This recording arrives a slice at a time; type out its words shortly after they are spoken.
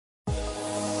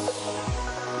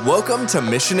Welcome to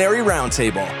Missionary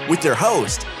Roundtable with your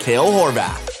host, Cale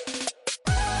Horvath.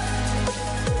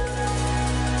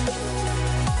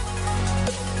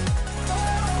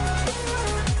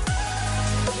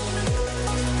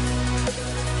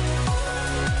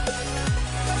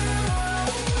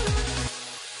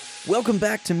 Welcome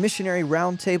back to Missionary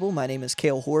Roundtable. My name is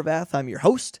Cale Horvath. I'm your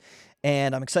host,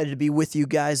 and I'm excited to be with you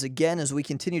guys again as we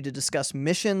continue to discuss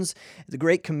missions, the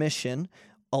Great Commission,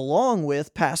 along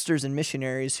with pastors and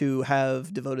missionaries who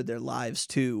have devoted their lives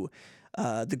to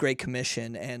the Great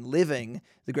Commission and living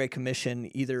the Great Commission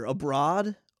either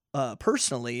abroad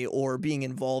personally or being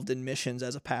involved in missions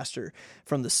as a pastor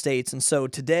from the States. And so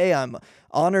today I'm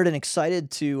honored and excited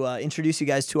to introduce you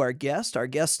guys to our guest. Our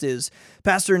guest is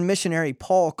pastor and missionary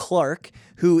Paul Clark,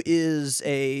 who has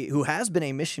been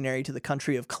a missionary to the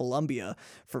country of Colombia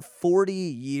for 40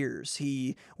 years.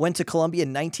 He went to Colombia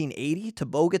in 1980 to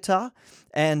Bogota,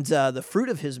 and the fruit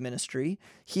of his ministry,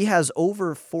 he has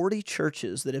over 40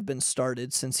 churches that have been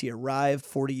started since he arrived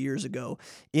 40 years ago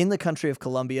in the country of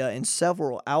Colombia and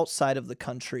several outside of the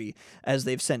country as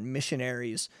they've sent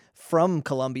missionaries from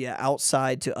Colombia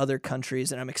outside to other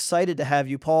countries. And I'm excited to have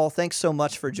you, Paul. Thanks so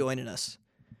much for joining us.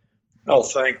 Oh,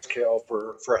 thanks, Cale,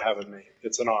 for having me.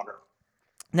 It's an honor.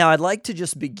 Now, I'd like to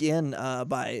just begin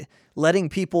by letting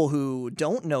people who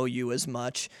don't know you as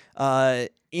much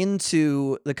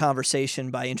into the conversation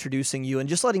by introducing you and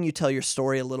just letting you tell your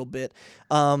story a little bit.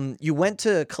 You went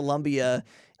to Colombia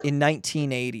in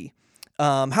 1980.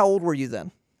 How old were you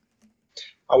then?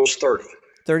 I was 30.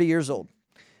 30 years old.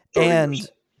 30 and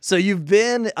years. So you've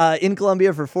been in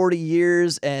Colombia for 40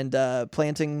 years and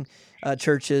planting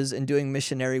churches and doing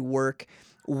missionary work.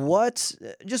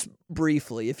 Just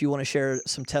briefly, if you want to share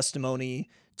some testimony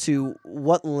to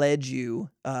what led you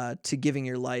to giving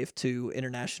your life to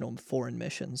international foreign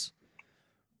missions?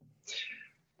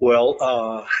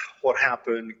 Well, what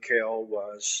happened, Cale,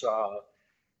 was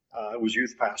I was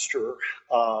youth pastor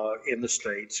in the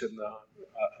States in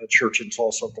a church in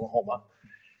Tulsa, Oklahoma.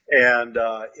 And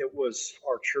it was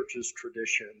our church's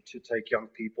tradition to take young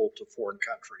people to foreign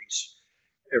countries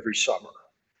every summer.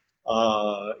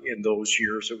 In those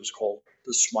years, it was called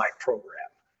the SMITE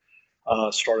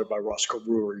program, started by Roscoe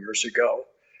Brewer years ago.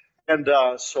 And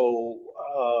so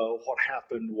what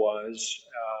happened was,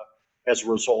 as a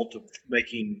result of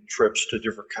making trips to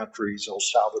different countries, El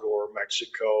Salvador,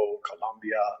 Mexico,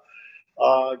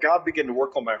 Colombia, God began to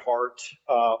work on my heart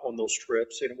on those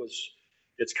trips. And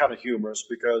it's kind of humorous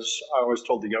because I always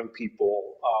told the young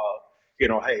people,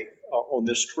 hey, on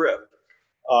this trip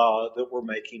that we're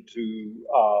making to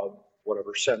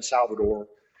San Salvador,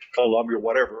 Colombia,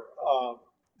 whatever,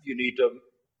 you need to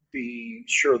be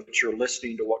sure that you're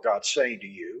listening to what God's saying to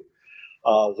you,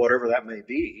 whatever that may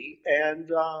be, and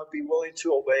be willing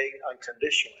to obey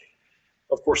unconditionally.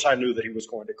 Of course, I knew that he was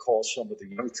going to call some of the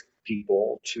young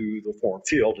people to the foreign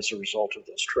field as a result of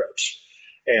those trips,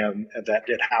 and that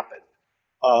did happen.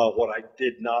 What I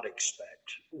did not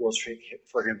expect was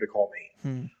for him to call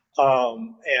me.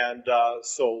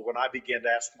 So when I began to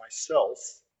ask myself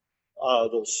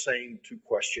those same two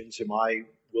questions, am I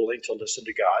willing to listen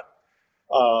to God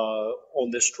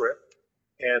on this trip?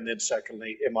 And then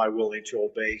secondly, am I willing to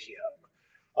obey him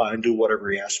and do whatever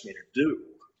he asked me to do?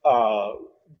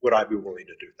 Would I be willing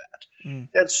to do that?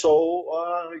 And so,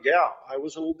 I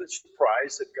was a little bit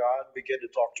surprised that God began to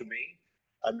talk to me.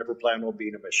 I never planned on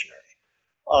being a missionary.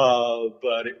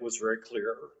 But it was very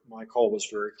clear. My call was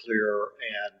very clear,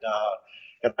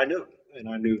 and I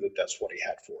knew that that's what he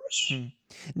had for us.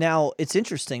 Now, it's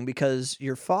interesting because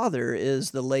your father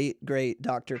is the late, great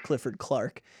Dr. Clifford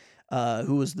Clark,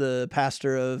 who was the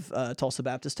pastor of Tulsa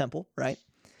Baptist Temple, right?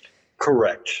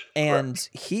 Correct. And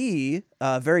he,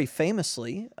 very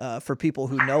famously, for people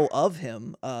who know of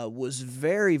him, was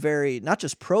very, very, not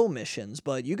just pro-missions,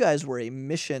 but you guys were a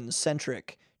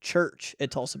mission-centric church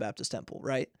at Tulsa Baptist Temple,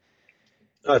 right?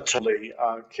 Totally.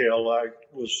 Cale, I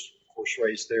was, of course,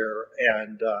 raised there,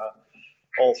 and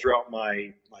all throughout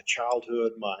my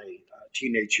childhood, my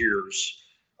teenage years,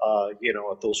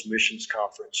 at those missions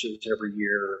conferences every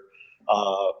year,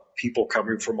 people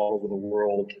coming from all over the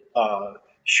world,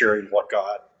 sharing what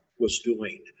God was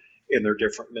doing in their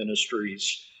different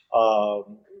ministries.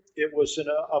 It was in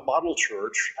a model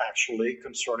church, actually,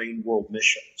 concerning world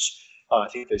missions. I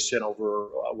think they sent over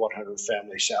 100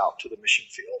 families out to the mission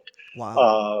field.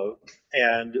 Wow.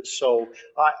 And so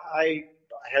I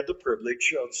had the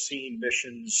privilege of seeing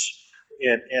missions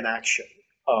in action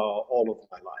all of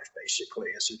my life, basically,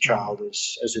 as a child,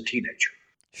 as a teenager.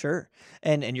 Sure.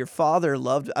 And your father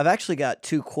loved, I've actually got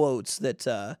two quotes that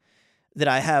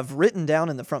I have written down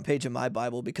in the front page of my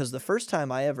Bible, because the first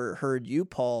time I ever heard you,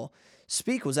 Paul,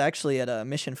 speak was actually at a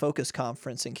Mission Focus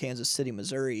conference in Kansas City,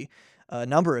 Missouri, a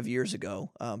number of years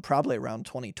ago, probably around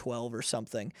 2012 or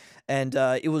something. And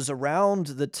it was around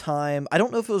the time, I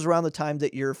don't know if it was around the time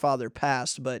that your father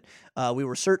passed, but we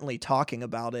were certainly talking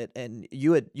about it. And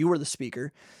you were the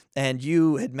speaker, and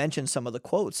you had mentioned some of the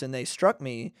quotes, and they struck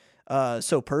me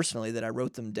so personally that I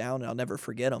wrote them down, and I'll never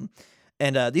forget them.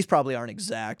 And these probably aren't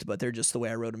exact, but they're just the way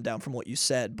I wrote them down from what you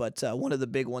said. But one of the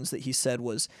big ones that he said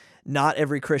was, not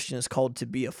every Christian is called to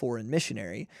be a foreign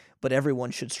missionary, but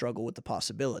everyone should struggle with the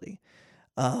possibility.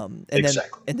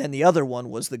 Exactly. And then the other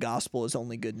one was, the gospel is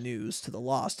only good news to the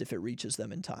lost if it reaches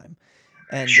them in time.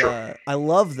 And Sure. I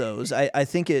love those. I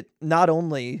think it not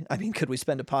only, I mean, could we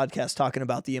spend a podcast talking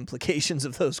about the implications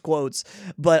of those quotes,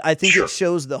 but I think Sure. it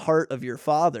shows the heart of your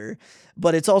father.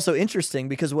 But it's also interesting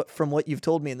because from what you've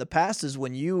told me in the past is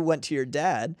when you went to your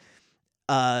dad,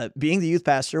 being the youth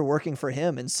pastor, working for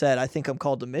him, and said, I think I'm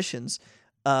called to missions.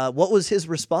 What was his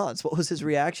response? What was his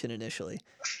reaction initially?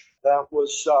 That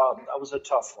was a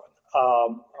tough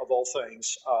one. Of all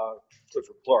things,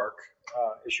 Clifford Clark,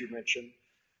 as you mentioned,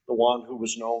 the one who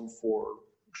was known for,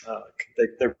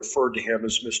 they referred to him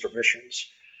as Mr. Missions.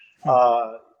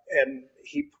 And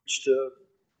he preached to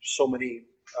so many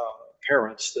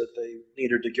parents that they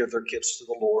needed to give their kids to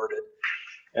the Lord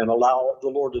and allow the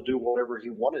Lord to do whatever he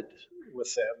wanted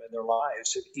with them in their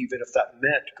lives, even if that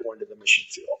meant going to the mission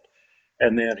field.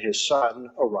 And then his son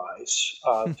arrives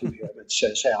to him and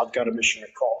says, "Hey, I've got a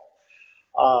missionary call."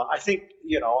 I think,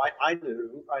 I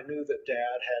knew that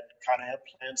Dad had had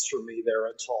plans for me there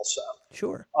at Tulsa.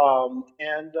 Sure.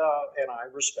 And I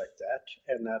respect that,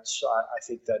 and I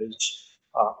think that is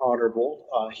honorable.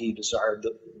 He desired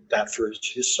that for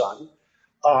his son,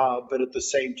 but at the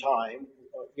same time,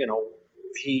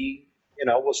 he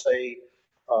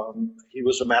he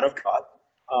was a man of God.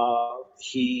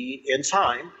 He in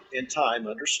time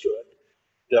understood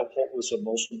that what was the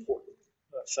most important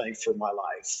thing for my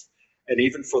life, and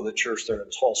even for the church there in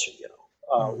Tulsa,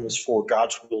 was for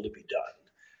God's will to be done.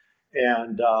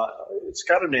 And it's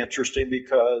kind of interesting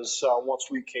because once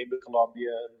we came to Columbia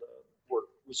and work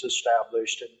was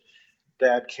established, and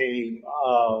Dad came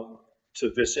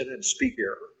to visit and speak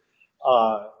here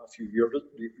a few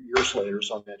years later,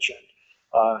 as I mentioned,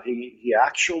 he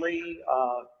actually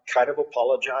kind of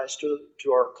apologized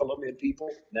to our Colombian people,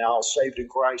 now saved in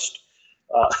Christ,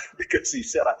 because he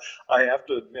said, I have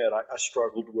to admit, I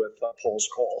struggled with Paul's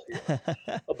call here.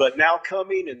 But now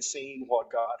coming and seeing what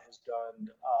God has done,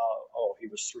 he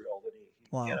was thrilled.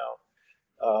 And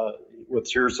Wow. with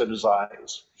tears in his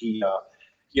eyes, he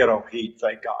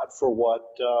thanked God for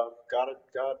what God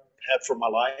had for my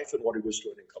life and what he was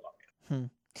doing in Colombia. Hmm.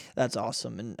 That's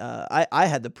awesome. And I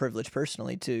had the privilege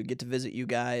personally to get to visit you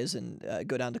guys and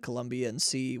go down to Colombia and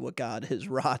see what God has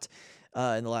wrought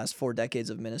in the last 4 decades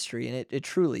of ministry. And it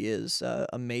truly is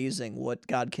amazing what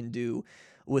God can do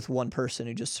with one person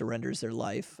who just surrenders their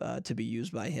life to be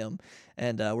used by him.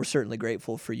 And we're certainly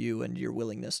grateful for you and your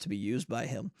willingness to be used by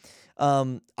him.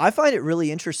 I find it really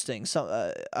interesting.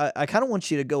 So I kind of want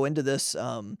you to go into this.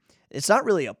 It's not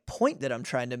really a point that I'm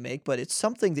trying to make, but it's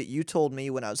something that you told me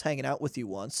when I was hanging out with you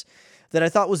once that I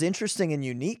thought was interesting and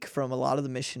unique from a lot of the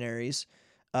missionaries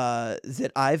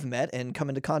that I've met and come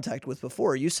into contact with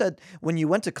before. You said when you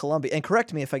went to Colombia, and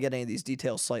correct me if I get any of these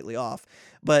details slightly off,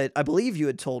 but I believe you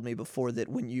had told me before that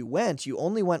when you went, you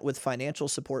only went with financial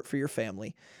support for your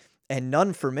family and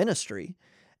none for ministry,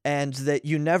 and that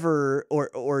you never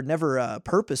or never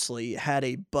purposely had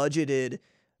a budgeted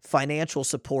financial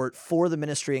support for the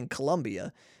ministry in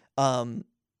Colombia.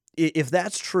 If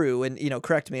that's true, and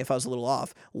correct me if I was a little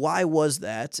off, why was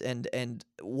that, and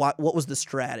what was the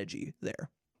strategy there?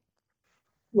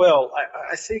 Well,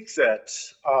 I think that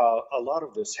a lot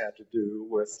of this had to do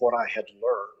with what I had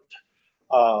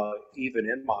learned, even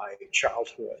in my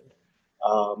childhood,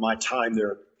 my time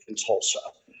there in Tulsa,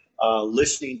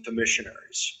 listening to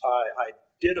missionaries. I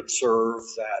did observe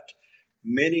that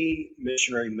many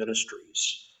missionary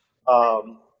ministries,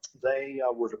 they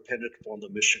were dependent upon the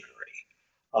missionary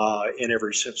in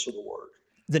every sense of the word.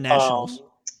 The Nationals.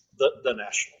 The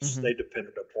Nationals, Mhm. they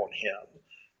depended upon him.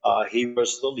 He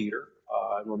was the leader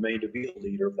and remained to be the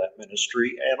leader of that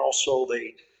ministry, and also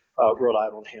they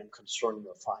relied on him concerning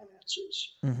the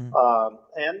finances. Mhm.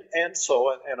 And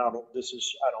I don't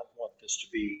want this to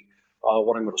be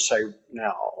what I'm going to say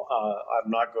now. I'm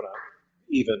not going to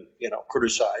even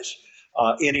criticize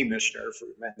any missionary for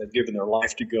they've given their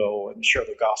life to go and share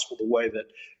the gospel the way that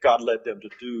God led them to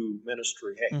do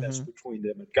ministry. Hey, that's Mhm. between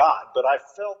them and God. But I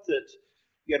felt that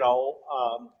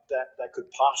that could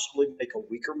possibly make a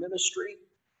weaker ministry.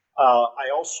 I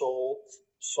also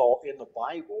saw in the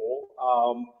Bible,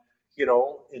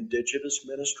 indigenous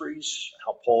ministries,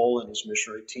 how Paul and his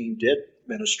missionary team did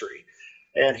ministry,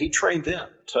 and he trained them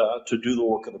to do the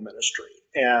work of the ministry,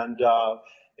 and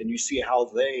you see how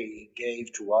they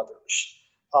gave to others.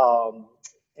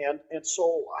 And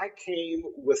so I came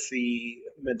with the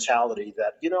mentality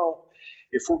that,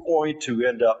 if we're going to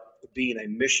end up being a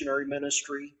missionary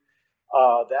ministry,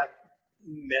 that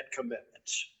meant commitment.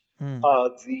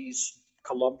 These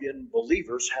Colombian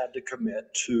believers had to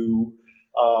commit to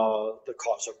the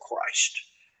cause of Christ,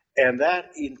 and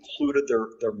that included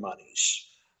their monies.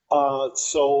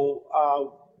 So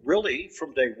really,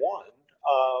 from day one,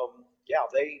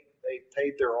 they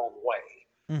paid their own way.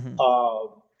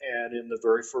 And in the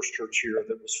very first church here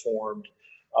that was formed,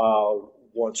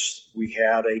 once we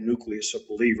had a nucleus of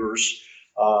believers,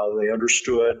 they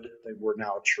understood they were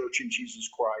now a church in Jesus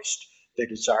Christ. They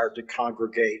desired to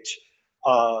congregate,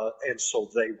 and so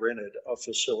they rented a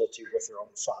facility with their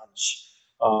own funds.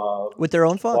 With their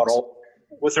own funds?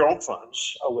 With their own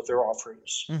funds, with their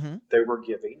offerings they were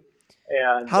giving.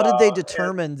 And how did they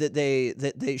determine that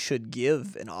they should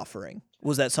give an offering?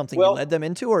 Was that something you led them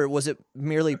into, or was it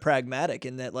merely pragmatic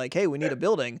in that, like, hey, we need a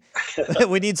building,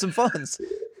 we need some funds?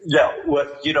 Yeah, well,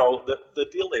 the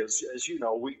deal is, as you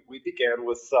know, we began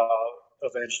with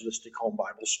evangelistic home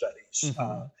Bible studies.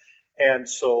 And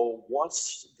so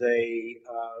once they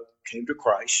came to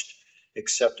Christ,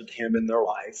 accepted him in their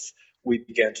life, we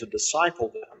began to disciple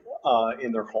them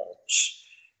in their homes.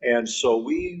 And so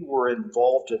we were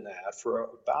involved in that for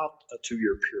about a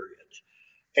 2-year period.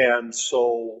 And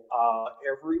so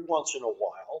every once in a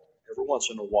while,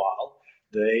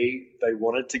 they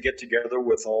wanted to get together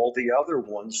with all the other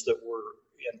ones that were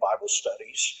in Bible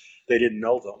studies. They didn't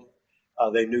know them.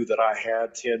 They knew that I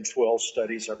had 10, 12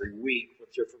 studies every week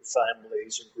with different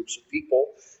families and groups of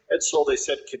people. And so they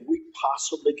said, can we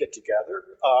possibly get together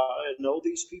and know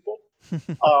these people?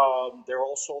 They're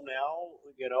also now,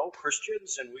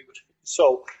 Christians. And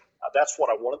so that's what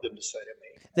I wanted them to say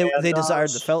to me. They desired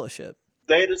the fellowship.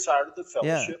 They desired the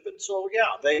fellowship. Yeah. And so,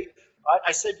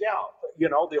 I said,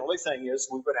 the only thing is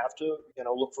we would have to,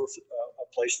 look for a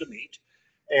place to meet.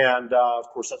 And, of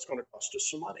course, that's going to cost us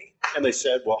some money. And they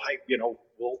said, well, hey, I'll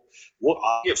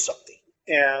give something.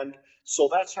 And so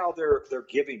that's how their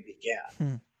giving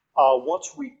began.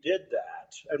 Once we did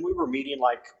that, and we were meeting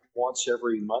like once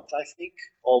every month, I think,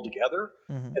 all together.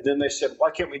 And then they said, why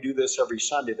can't we do this every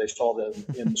Sunday? They saw that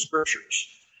in the scriptures.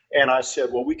 And I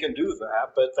said, well, we can do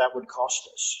that, but that would cost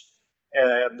us.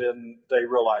 And then they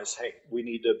realized, hey, we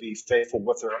need to be faithful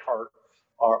with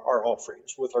our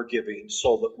offerings, with our giving,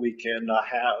 so that we can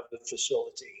have the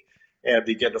facility and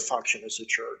begin to function as a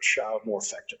church more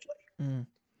effectively.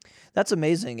 That's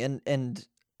amazing. And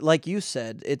like you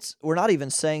said, we're not even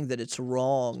saying that it's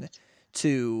wrong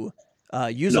to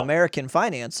use American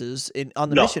finances on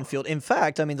the mission field. In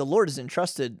fact, I mean, the Lord has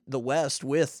entrusted the West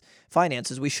with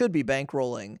finances. We should be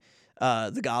bankrolling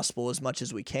the gospel as much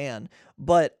as we can.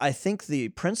 But I think the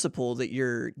principle that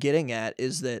you're getting at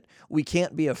is that we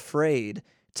can't be afraid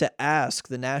to ask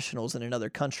the nationals in another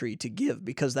country to give,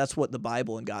 because that's what the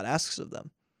Bible and God asks of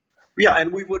them. Yeah,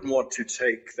 and we wouldn't want to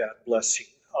take that blessing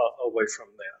away from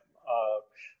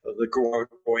them, the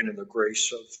growing in the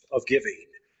grace of giving.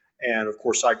 And of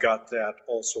course, I got that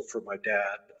also from my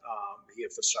dad. He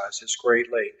emphasized this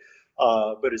greatly,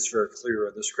 but it's very clear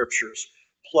in the scriptures.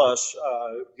 Plus,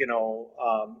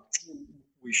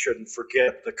 we shouldn't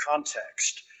forget the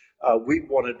context. We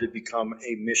wanted to become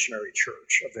a missionary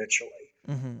church eventually.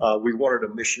 We wanted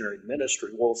a missionary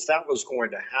ministry. Well, if that was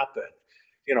going to happen,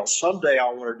 someday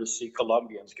I wanted to see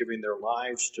Colombians giving their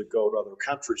lives to go to other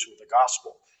countries with the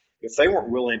gospel. If they weren't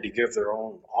willing to give their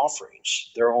own offerings,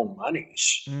 their own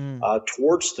monies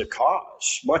towards the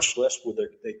cause, much less would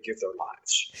they give their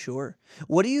lives. Sure.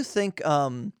 What do you think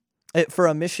for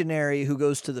a missionary who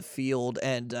goes to the field,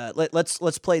 and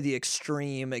let's play the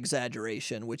extreme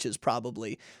exaggeration, which is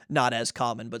probably not as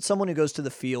common, but someone who goes to the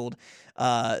field,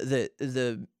 the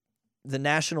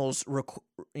nationals,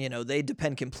 they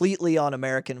depend completely on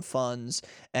American funds,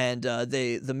 and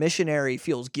the missionary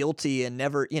feels guilty and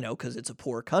never, because it's a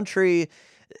poor country,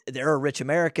 they're a rich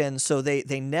American, so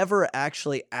they never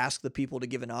actually ask the people to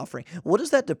give an offering. What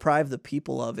does that deprive the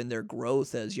people of in their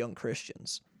growth as young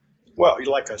Christians? Well,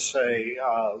 like I say,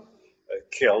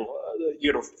 Kel,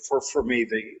 for me,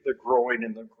 the growing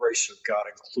in the grace of God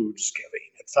includes giving.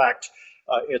 In fact,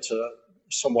 it's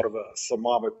somewhat of a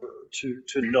thermometer to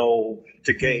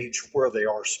gauge where they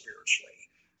are spiritually.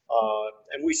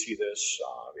 And we see this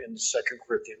in 2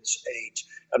 Corinthians 8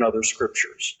 and other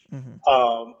scriptures.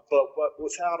 But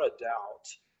without a doubt,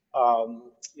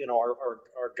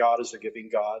 our God is a giving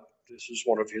God. This is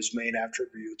one of his main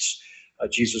attributes.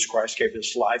 Jesus Christ gave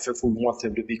his life, if we want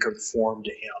them to be conformed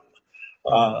to him.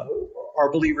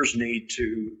 Our believers need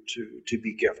to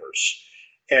be givers.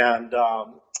 And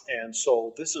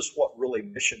so this is what really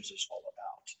missions is all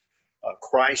about.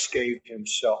 Christ gave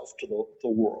himself to the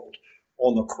world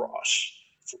on the cross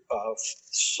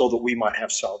so that we might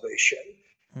have salvation.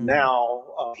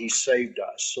 Now he saved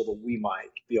us so that we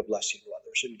might be a blessing to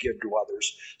others and give to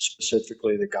others,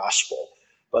 specifically the gospel.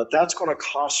 But that's going to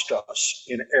cost us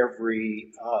in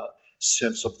every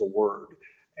sense of the word.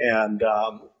 And,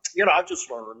 I've just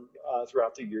learned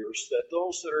throughout the years that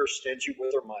those that are stingy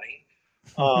with their money,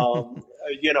 are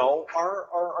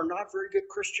not very good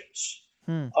Christians.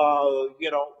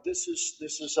 This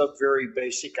is a very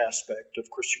basic aspect of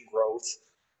Christian growth.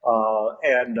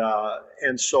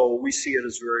 And so we see it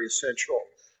as very essential.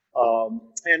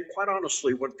 And quite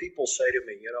honestly, when people say to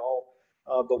me,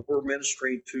 but we're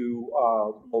ministering to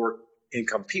lower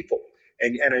income people.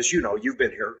 And as you know, you've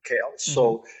been here, Cale.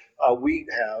 So we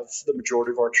have the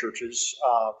majority of our churches,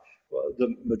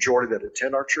 the majority that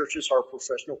attend our churches are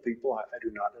professional people. I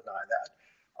do not deny that.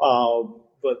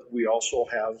 But we also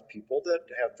have people that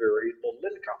have very little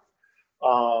income.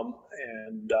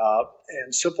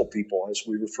 And simple people, as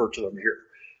we refer to them here.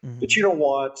 But you know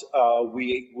what?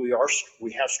 We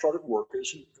have started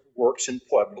works in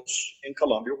pueblos in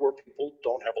Colombia where people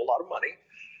don't have a lot of money.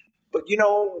 But you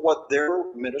know what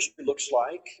their ministry looks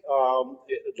like?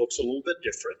 It looks a little bit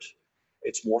different.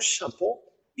 It's more simple.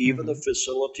 Even the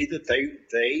facility that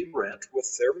they rent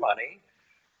with their money,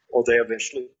 or they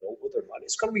eventually build with their money,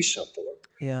 it's going to be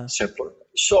simpler.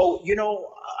 So,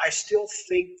 I still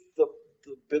think the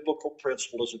biblical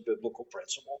principle is a biblical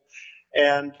principle.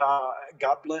 And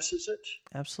God blesses it.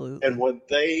 Absolutely. And when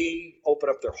they open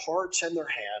up their hearts and their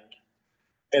hand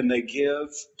and they give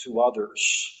to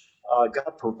others,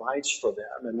 God provides for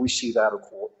them. And we see that, of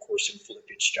course, in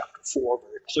Philippians chapter 4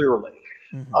 very clearly.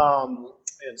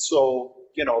 And so,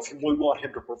 if we want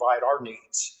him to provide our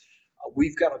needs,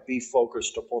 we've got to be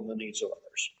focused upon the needs of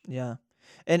others. Yeah.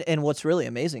 And what's really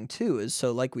amazing, too, is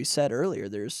so like we said earlier,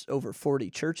 there's over 40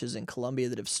 churches in Colombia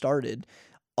that have started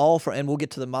and we'll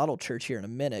get to the model church here in a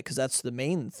minute because that's the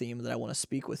main theme that I want to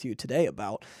speak with you today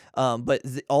about. But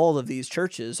all of these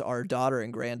churches are daughter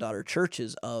and granddaughter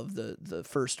churches of the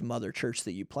first mother church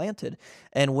that you planted.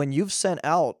 And when you've sent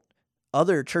out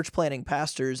other church planting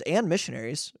pastors and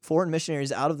missionaries, foreign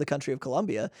missionaries out of the country of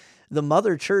Colombia, the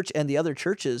mother church and the other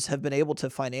churches have been able to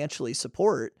financially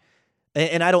support.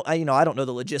 And I don't know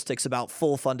the logistics about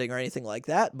full funding or anything like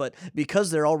that, but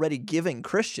because they're already giving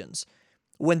Christians,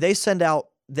 when they send out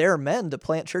their men to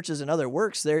plant churches and other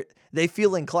works, they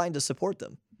feel inclined to support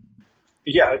them.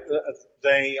 Yeah,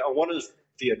 one of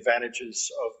the advantages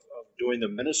of doing the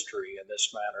ministry in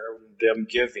this manner, them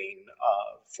giving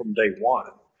from day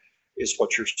one, is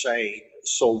what you're saying.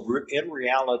 So in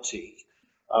reality,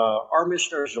 our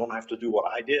missionaries don't have to do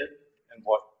what I did and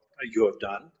what you have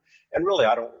done. And really,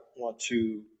 I don't want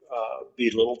to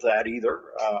belittle that either.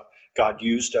 God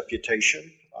used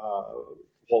deputation,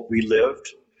 what we lived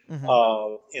in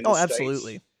the States.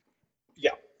 Absolutely.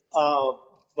 Yeah.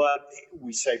 But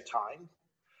we save time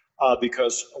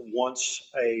because once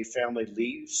a family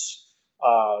leaves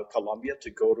Colombia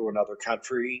to go to another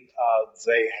country,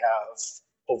 they have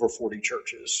over 40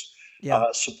 churches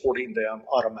supporting them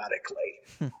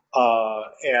automatically.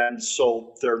 And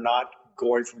so they're not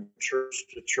going from church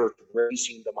to church,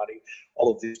 raising the money.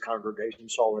 All of these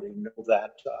congregations already know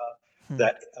that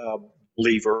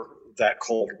believer, that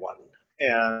called one,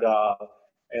 and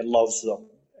loves them,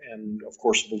 and of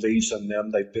course believes in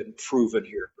them. They've been proven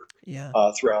here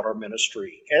throughout our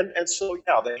ministry, and so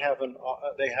they have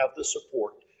the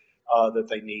support that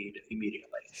they need immediately.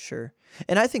 Sure.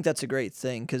 And I think that's a great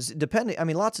thing because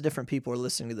lots of different people are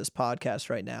listening to this podcast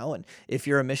right now. And if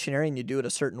you're a missionary and you do it a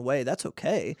certain way, that's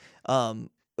okay.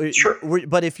 Sure.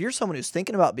 But if you're someone who's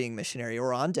thinking about being missionary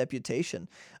or on deputation,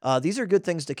 these are good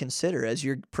things to consider as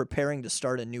you're preparing to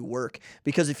start a new work.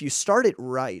 Because if you start it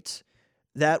right,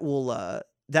 that will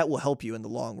help you in the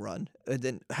long run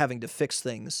than having to fix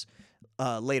things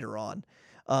later on.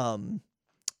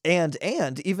 And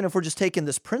even if we're just taking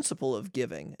this principle of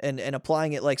giving and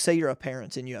applying it, like say you're a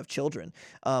parent and you have children,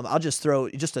 I'll just throw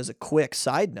just as a quick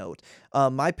side note,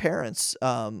 my parents,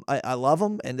 I love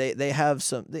them, and they have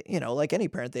some, like any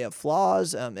parent, they have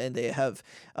flaws, and they have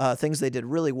things they did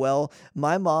really well.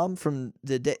 My mom, from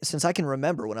the day since I can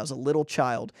remember when I was a little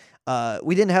child,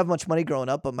 we didn't have much money growing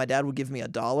up, but my dad would give me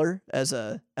 $1 as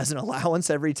an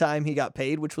allowance every time he got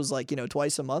paid, which was like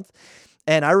twice a month.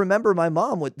 And I remember my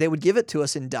mom they would give it to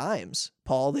us in dimes,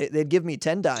 Paul. They'd give me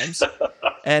 10 dimes,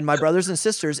 And my brothers and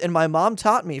sisters, and my mom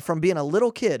taught me from being a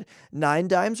little kid, 9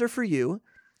 dimes are for you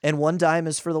and 1 dime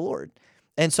is for the Lord.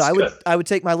 And so I would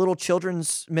take my little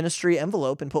children's ministry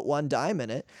envelope and put 1 dime in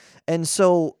it. And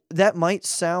so that might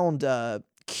sound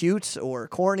cute or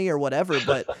corny or whatever,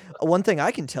 but one thing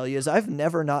I can tell you is I've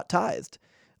never not tithed.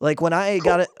 Like when I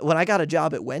got a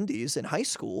job at Wendy's in high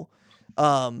school,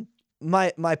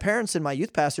 my parents and my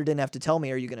youth pastor didn't have to tell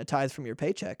me, "Are you going to tithe from your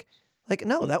paycheck?" Like,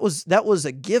 no, that was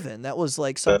a given. That was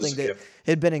like something that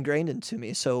had been ingrained into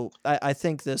me. So I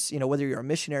think this, whether you're a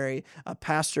missionary, a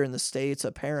pastor in the States,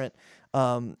 a parent,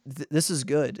 this is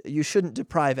good. You shouldn't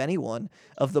deprive anyone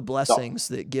of the blessings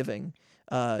that giving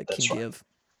can give.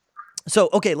 So,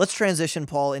 okay, let's transition,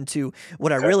 Paul, into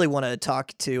what I really want to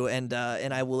talk to, and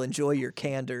I will enjoy your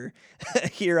candor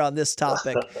here on this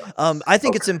topic. I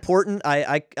think it's important.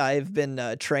 I've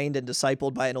been trained and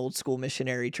discipled by an old school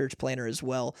missionary church planner as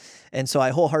well, and so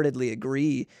I wholeheartedly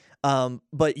agree.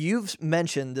 But you've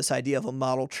mentioned this idea of a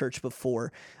model church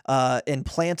before, and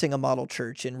planting a model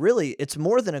church, and really, it's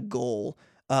more than a goal.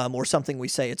 Or something we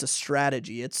say, it's a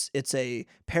strategy. It's a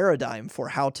paradigm for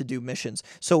how to do missions.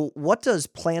 So what does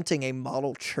planting a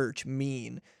model church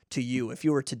mean to you if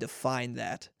you were to define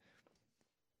that?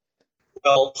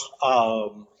 Well,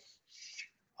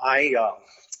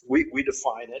 we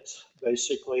define it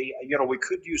basically. We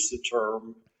could use the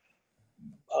term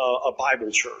a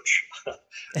Bible church.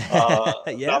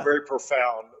 Yeah. Not very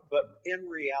profound, but in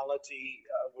reality,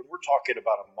 when we're talking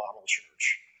about a model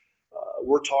church,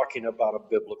 we're talking about a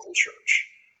biblical church,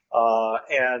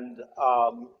 and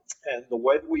the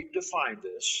way that we define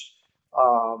this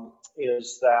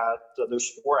is that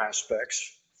there's 4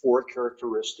 aspects, 4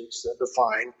 characteristics that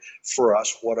define for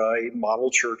us what a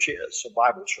model church is, a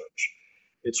Bible church.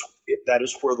 That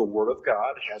is where the Word of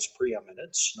God has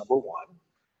preeminence, number 1.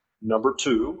 Number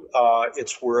 2,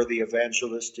 it's where the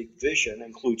evangelistic vision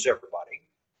includes everybody.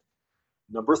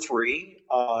 Number 3,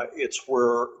 it's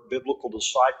where biblical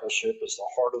discipleship is the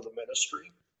heart of the ministry.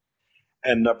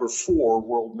 And number 4,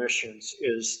 world missions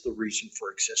is the reason for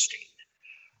existing.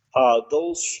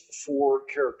 Those 4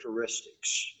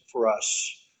 characteristics for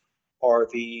us are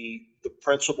the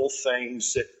principal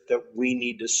things that we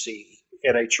need to see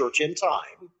in a church in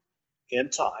time,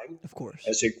 of course,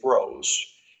 as it grows.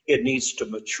 It needs to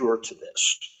mature to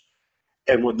this.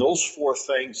 And when those 4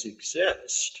 things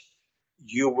exist,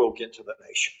 you will get to the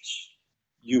nations.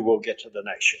 You will get to the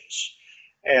nations.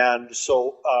 And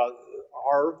so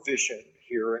our vision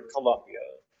here in Columbia,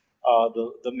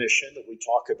 the mission that we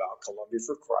talk about, Columbia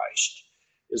for Christ,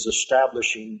 is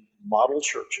establishing model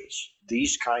churches,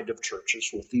 these kind of churches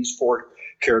with these 4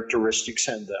 characteristics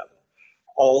in them,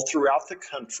 all throughout the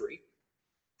country,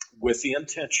 with the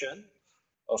intention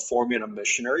of forming a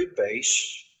missionary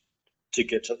base to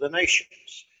get to the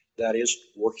nations. That is,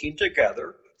 working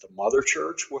together, the mother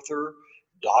church with her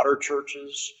daughter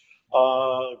churches,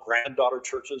 granddaughter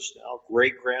churches, now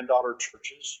great-granddaughter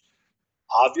churches.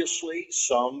 Obviously,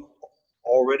 some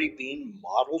already being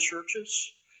model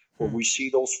churches, where we see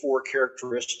those 4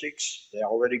 characteristics, they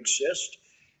already exist.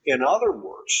 In other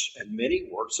works, and many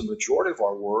works, the majority of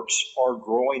our works are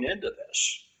growing into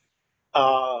this.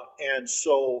 And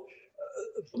so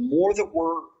the more that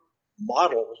we're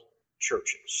model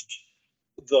churches,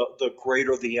 the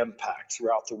greater the impact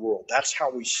throughout the world. That's how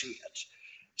we see it.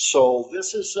 So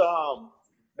this is the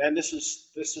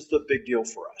big deal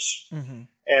for us. Mm-hmm.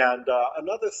 And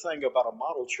another thing about a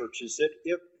model church is that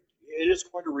it is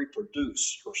going to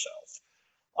reproduce herself.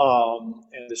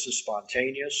 And this is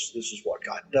spontaneous. This is what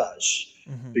God does,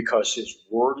 mm-hmm. because His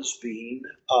word is being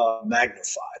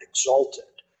magnified,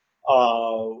 exalted.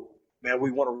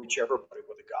 We want to reach everybody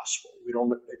with the gospel. We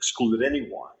don't exclude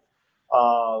anyone.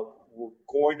 We're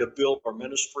going to build our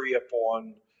ministry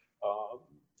upon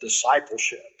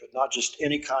discipleship, and not just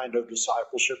any kind of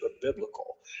discipleship, but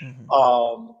biblical. Mm-hmm.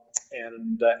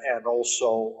 And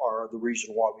also are the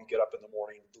reason why we get up in the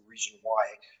morning, the reason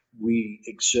why we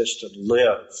exist and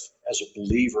live as a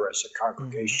believer, as a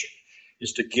congregation, mm-hmm.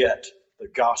 is to get the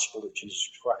gospel of Jesus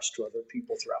Christ to other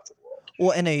people throughout the world.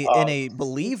 Well, and a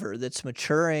believer that's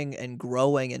maturing and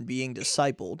growing and being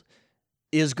discipled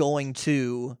is going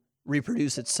to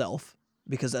reproduce itself,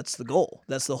 because that's the goal.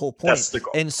 That's the whole point. That's the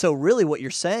goal. And so really what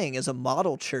you're saying is a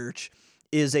model church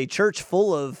is a church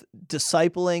full of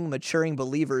discipling, maturing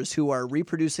believers who are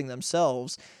reproducing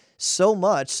themselves so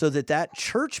much so that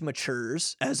church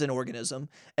matures as an organism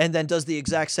and then does the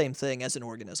exact same thing as an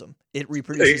organism. It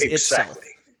reproduces itself.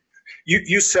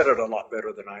 You said it a lot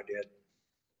better than I did.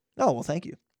 Oh, well, thank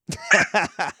you.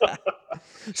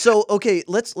 So, okay,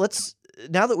 let's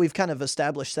now that we've kind of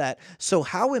established that, so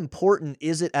how important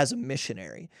is it as a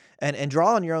missionary? And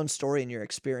draw on your own story and your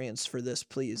experience for this,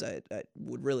 please. I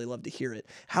would really love to hear it.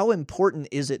 How important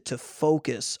is it to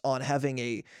focus on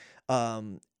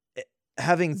um,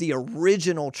 having the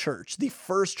original church, the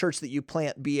first church that you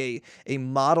plant, be a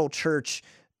model church,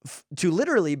 to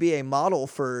literally be a model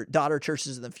for daughter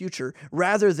churches in the future,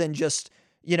 rather than just,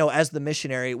 as the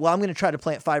missionary, well, I'm going to try to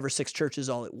plant 5 or 6 churches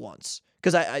all at once?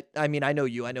 Because I mean, I know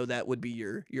you, I know that would be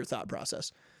your thought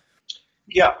process.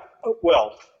 Yeah,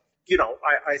 well,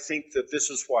 I think that this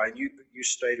is why you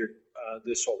stated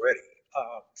this already.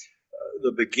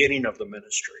 The beginning of the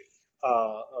ministry,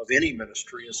 of any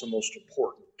ministry, is the most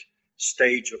important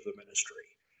stage of the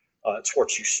ministry. It's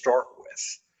what you start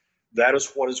with. That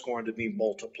is what is going to be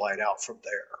multiplied out from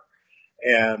there.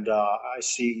 And I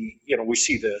see, we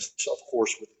see this, of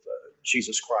course, with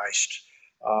Jesus Christ,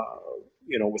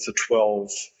 with the 12,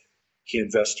 he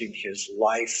investing his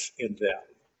life in them,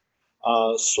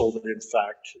 so that, in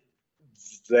fact,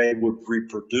 they would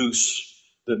reproduce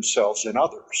themselves in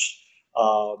others.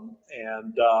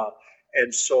 And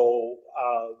so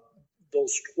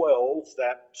those 12,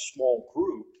 that small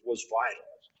group, was vital.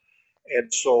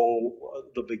 And so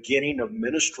the beginning of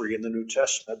ministry in the New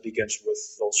Testament begins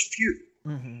with those few.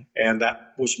 Mm-hmm. And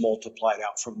that was multiplied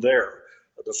out from there.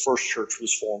 The first church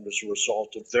was formed as a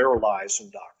result of their lives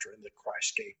and doctrine that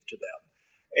Christ gave to them.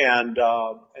 And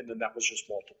then that was just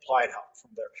multiplied out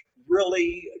from there.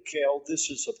 Really, Cale,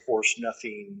 this is, of course,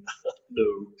 nothing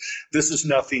new. This is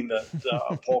nothing that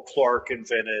Paul Clark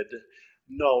invented.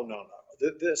 No.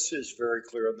 This is very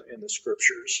clear in the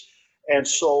scriptures. And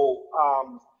so,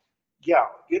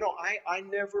 I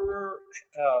never,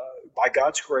 by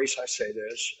God's grace, I say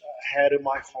this, had in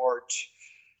my heart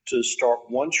to start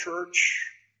one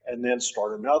church and then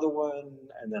start another one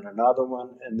and then another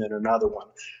one and then another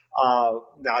one.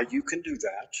 Now, you can do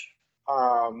that,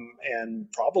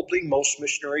 and probably most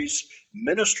missionaries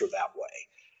minister that way.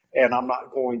 And I'm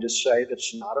not going to say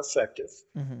that's not effective.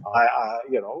 Mm-hmm.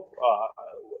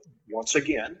 Once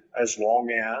again, as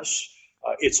long as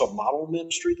it's a model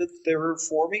ministry that they're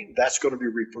forming, that's going to be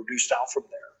reproduced out from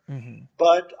there. Mm-hmm.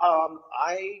 But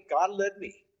God led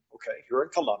me, here in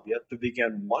Columbia, to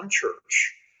begin one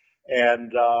church,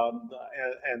 and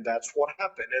that's what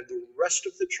happened. And the rest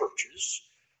of the churches,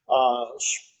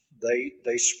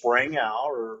 they sprang out,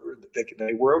 or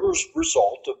they were a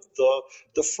result of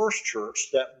the first church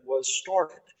that was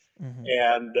started. Mm-hmm.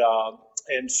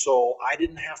 And so I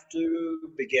didn't have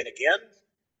to begin again,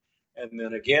 and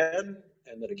then again,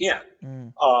 and then again.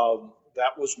 Mm.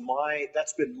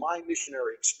 That's been my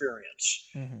missionary experience.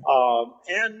 Mm-hmm.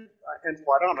 And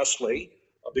quite honestly,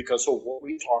 because of what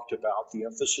we talked about, the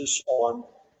emphasis on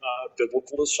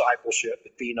biblical discipleship,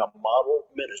 it being a model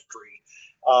ministry,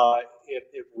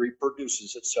 it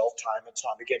reproduces itself time and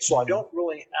time again. So I don't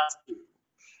really have to,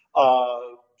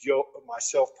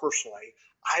 myself personally,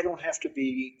 I don't have to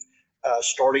be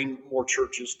starting more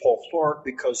churches, Paul Clark,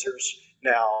 because there's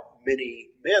now many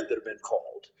men that have been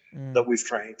called that we've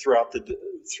trained throughout the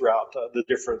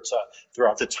different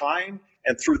throughout the time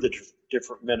and through the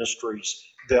different ministries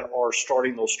that are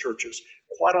starting those churches.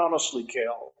 Quite honestly,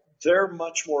 Cale, they're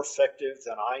much more effective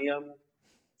than I am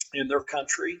in their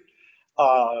country.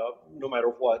 No matter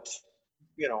what,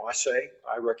 I say,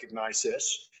 I recognize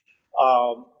this.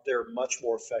 They're much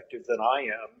more effective than I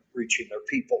am reaching their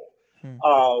people.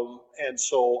 And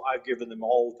so I've given them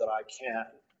all that I can,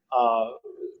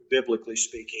 biblically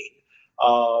speaking,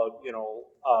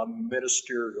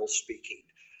 ministerial speaking,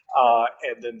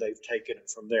 and then they've taken it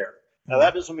from there. Now,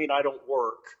 that doesn't mean I don't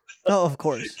work. Oh, of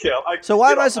course. So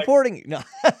why am I supporting you? No.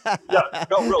 Yeah,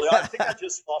 no, really. I think I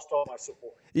just lost all my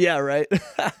support. Yeah, right.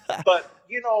 But,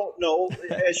 no,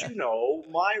 as you know,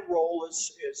 my role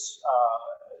is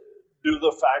due to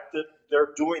the fact that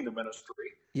they're doing the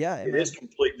ministry. Yeah, it is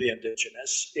completely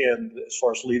indigenous as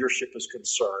far as leadership is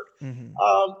concerned. Mm-hmm.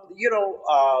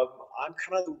 I'm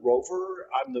kind of the rover.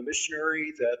 I'm the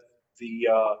missionary that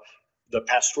the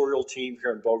pastoral team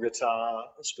here in Bogota,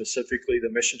 specifically the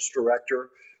missions director,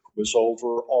 who was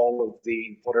over all of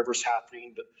the whatever's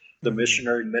happening, the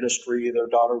missionary ministry, their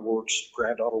daughter works,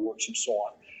 granddaughter works, and so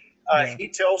on. He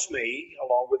tells me,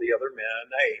 along with the other men,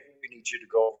 hey, we need you to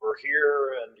go over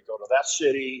here and to go to that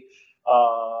city,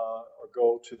 or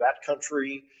go to that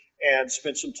country and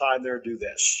spend some time there and do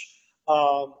this.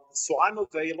 So I'm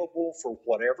available for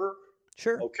whatever.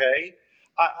 Sure. Okay.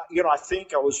 I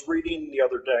think I was reading the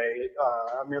other day,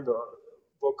 I'm in the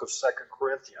book of 2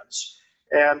 Corinthians,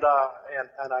 and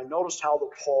I noticed how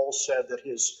Paul said that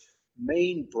his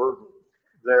main burden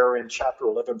there in chapter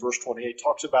 11, verse 28,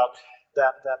 talks about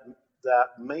that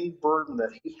that main burden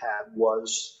that he had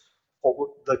was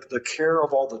the care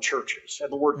of all the churches.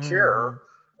 And the word care,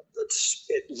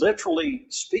 it literally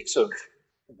speaks of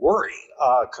worry,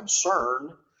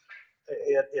 concern.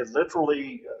 It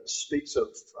literally speaks of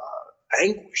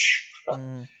anguish.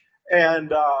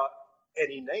 And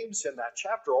he names in that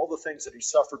chapter all the things that he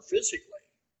suffered physically.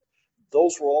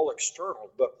 Those were all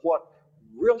external. But what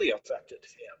really affected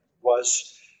him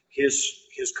was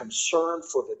his concern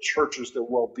for the churches, their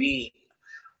well-being.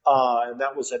 And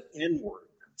that was an inward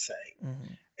thing.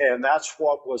 And that's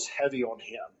what was heavy on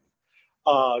him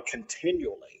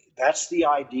continually. That's the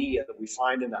idea that we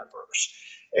find in that verse.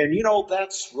 And,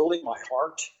 that's really my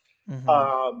heart.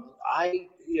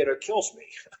 It kills me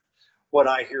when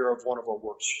I hear of one of our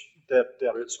works that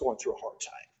it's going through a hard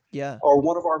time. Yeah. Or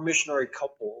one of our missionary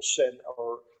couples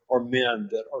or men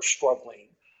that are struggling.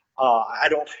 I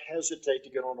don't hesitate to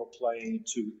get on a plane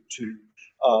to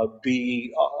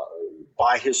be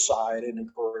by his side and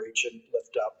encourage and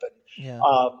lift up.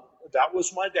 And that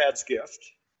was my dad's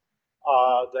gift.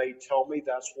 They tell me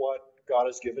that's what God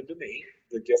has given to me,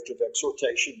 the gift of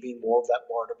exhortation, being more of that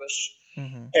Barnabas.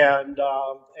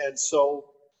 And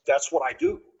so that's what I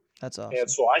do. That's awesome. And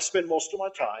so I spend most of my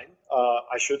time,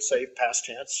 I should say past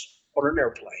tense, on an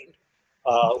airplane.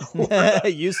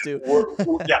 Used to.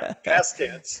 Past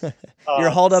tense. You're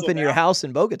hauled up in your house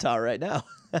in Bogota right now.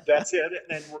 That's it.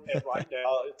 And right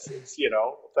now, it's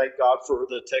thank God for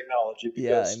the technology,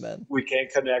 because we can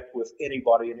connect with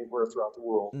anybody anywhere throughout the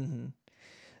world.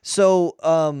 So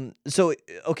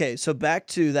back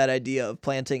to that idea of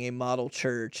planting a model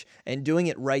church and doing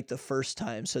it right the first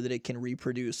time so that it can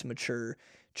reproduce mature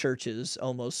churches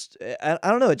almost. I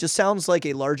don't know. It just sounds like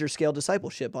a larger scale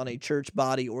discipleship on a church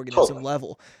body organism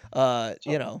level. But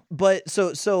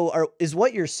is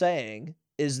what you're saying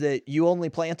is that you only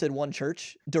planted one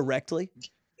church directly?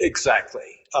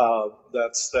 Exactly.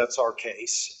 That's our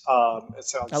case. It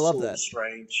sounds that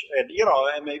strange, and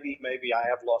and maybe I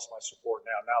have lost my support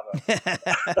now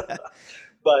that.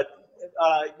 But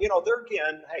there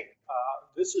again, hey,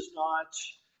 this is not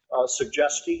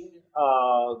suggesting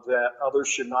that others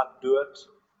should not do it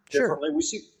differently. Sure. We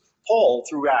see Paul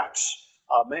through Acts.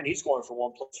 He's going from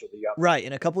one place to the other. Right,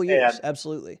 in a couple years,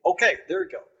 absolutely. Okay, there you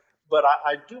go. But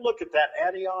I do look at that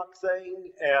Antioch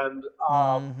thing, and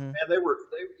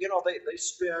they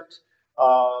spent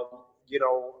a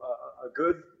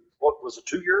good, what was it,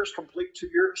 2 years, complete 2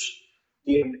 years,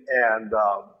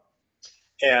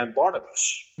 and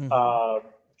Barnabas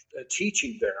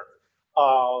teaching there.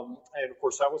 And of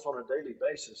course, that was on a daily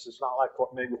basis. It's not like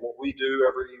what we do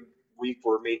every week.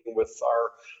 We're meeting with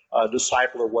our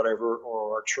disciple or whatever,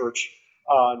 or our church.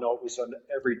 No, it was an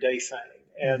everyday thing.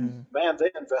 And man, they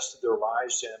invested their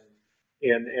lives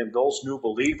in those new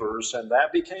believers, and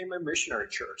that became a missionary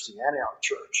church, the Antioch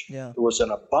church. Yeah. There was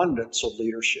an abundance of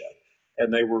leadership,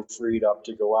 and they were freed up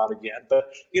to go out again.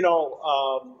 But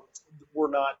we're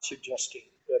not suggesting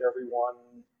that everyone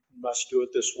must do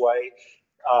it this way.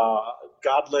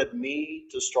 God led me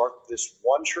to start this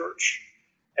one church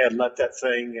and let that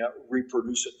thing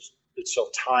reproduce itself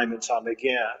time and time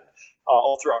again.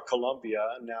 All throughout Colombia,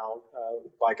 and now,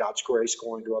 by God's grace,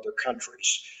 going to other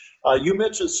countries. You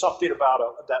mentioned something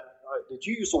about that. Did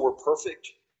you use the word perfect?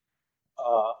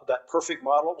 That perfect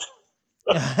model?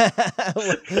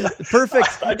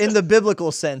 Perfect in the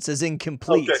biblical sense, as in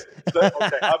complete. Okay.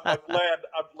 I'm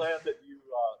glad that you.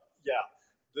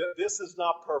 This is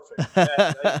not perfect.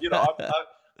 And,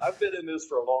 I've been in this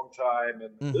for a long time,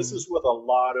 and this is with a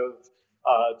lot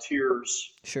of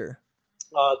tears. Sure.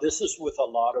 This is with a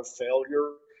lot of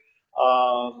failure,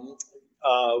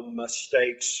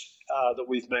 mistakes that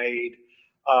we've made,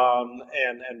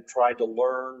 and tried to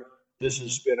learn. This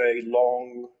has been a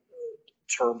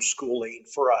long-term schooling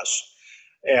for us,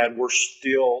 and we're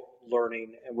still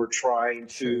learning, and we're trying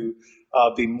to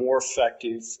be more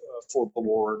effective for the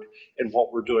Lord in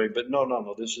what we're doing. But no.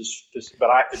 This. But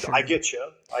I get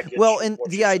you. And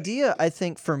the idea, I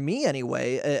think, for me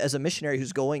anyway, as a missionary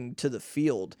who's going to the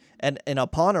field, and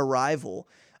upon arrival,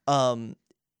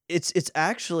 it's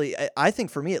actually, I think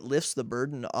for me, it lifts the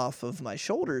burden off of my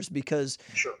shoulders, because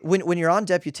when you're on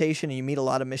deputation and you meet a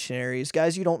lot of missionaries,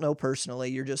 guys you don't know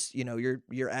personally, you're just,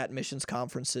 you're at missions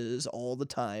conferences all the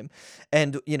time.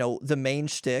 And, the main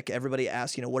shtick, everybody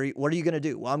asks, what are you going to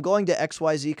do? Well, I'm going to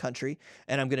XYZ country,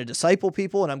 and I'm going to disciple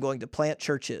people, and I'm going to plant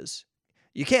churches.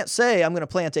 You can't say I'm going to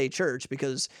plant a church,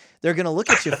 because they're going to look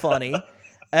at you funny.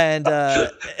 And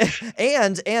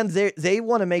they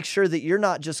want to make sure that you're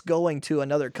not just going to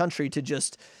another country to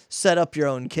just set up your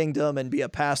own kingdom and be a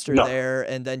pastor there,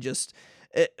 and then just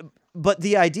But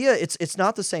the idea, it's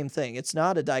not the same thing. It's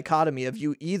not a dichotomy of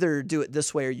you either do it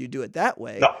this way or you do it that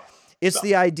way. No, It's no.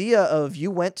 the idea of you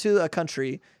went to a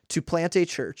country to plant a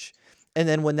church, and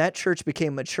then when that church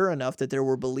became mature enough that there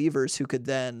were believers who could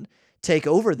then take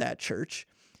over that church,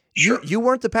 Sure. you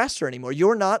weren't the pastor anymore.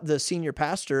 You're not the senior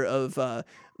pastor of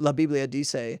La Biblia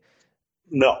Dice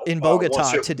No. in Once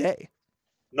Bogota it, today.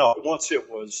 no, once it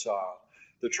was,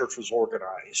 the church was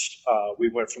organized, we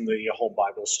went from the home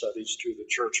Bible studies to the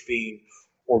church being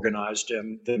organized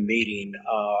and the meeting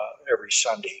every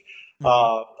Sunday.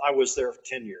 I was there for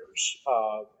 10 years,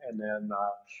 and then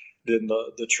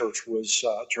the church was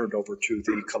turned over to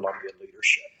the Colombian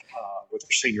leadership with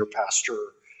the senior pastor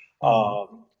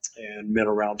and men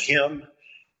around him.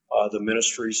 The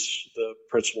ministries, the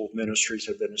principal ministries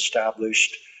have been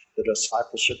established. The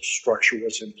discipleship structure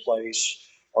was in place.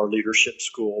 Our leadership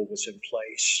school was in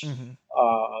place.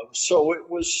 So it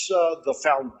was the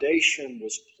foundation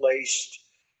was placed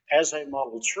as a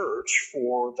model church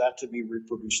for that to be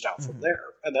reproduced out from there,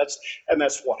 and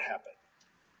that's what happened.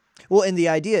 Well, and the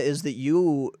idea is that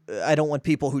I don't want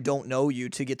people who don't know you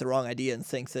to get the wrong idea and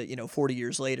think that, 40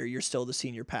 years later, you're still the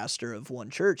senior pastor of one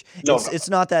church. No, It's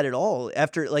not that at all.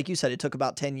 After, like you said, it took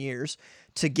about 10 years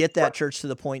to get that church to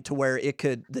the point to where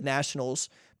the Nationals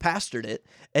pastored it.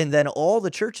 And then all the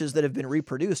churches that have been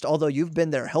reproduced, although you've been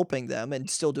there helping them and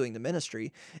still doing the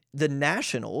ministry, the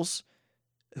Nationals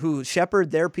who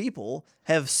shepherd their people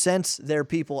have sent their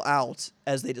people out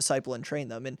as they disciple and train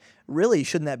them. And really,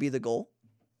 shouldn't that be the goal?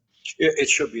 It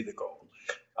should be the goal.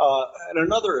 And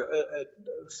another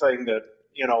thing that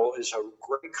is a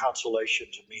great consolation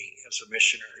to me as a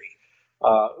missionary,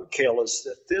 Cale, is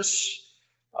that this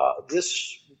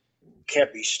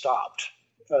can't be stopped.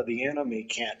 The enemy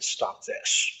can't stop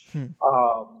this. It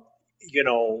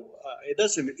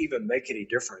doesn't even make any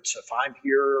difference if I'm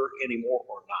here anymore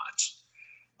or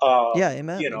not. Yeah,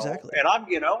 amen. Exactly. And I'm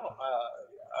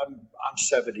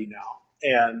 70 now,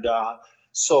 and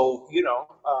so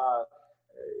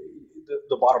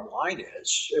the bottom line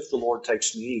is, if the Lord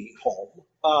takes me home,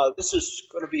 this is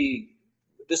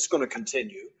going to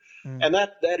continue, and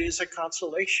that is a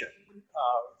consolation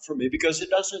for me because it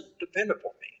doesn't depend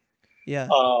upon me. Yeah.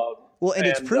 Well, and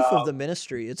it's proof of the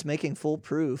ministry. It's making full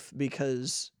proof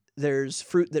because there's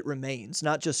fruit that remains,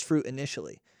 not just fruit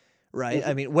initially. Right.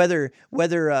 I mean, whether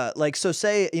so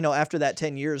say, after that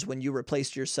 10 years when you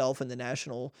replaced yourself and the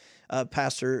national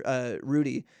pastor,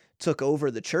 Rudy, took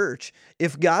over the church,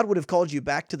 if God would have called you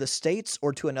back to the States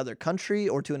or to another country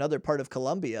or to another part of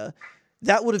Colombia,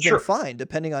 that would have been fine,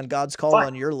 depending on God's call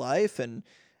on your life. And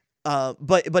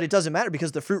but it doesn't matter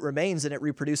because the fruit remains and it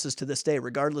reproduces to this day,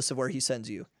 regardless of where he sends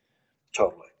you.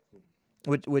 Totally.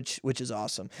 Which is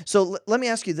awesome. So let me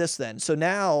ask you this then. So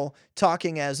now,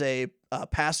 talking as a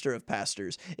pastor of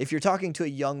pastors, if you're talking to a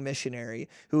young missionary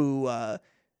who,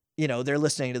 they're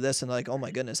listening to this and like, oh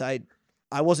my goodness, I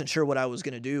wasn't sure what I was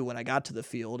going to do when I got to the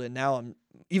field, and now I'm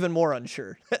even more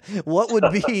unsure. What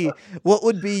would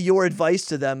be your advice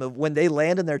to them of when they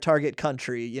land in their target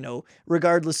country?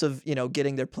 Regardless of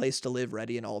getting their place to live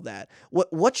ready and all that.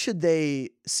 What should they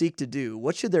seek to do?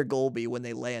 What should their goal be when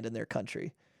they land in their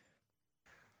country?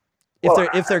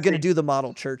 If they're going to do the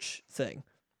model church thing.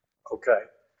 Okay.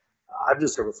 I'm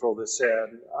just going to throw this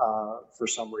in for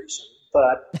some reason.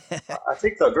 But I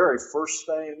think the very first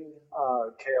thing,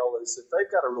 Cale, is that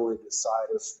they've got to really decide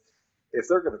if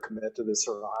they're going to commit to this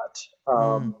or not.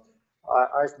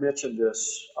 I've mentioned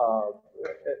this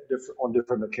on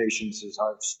different occasions as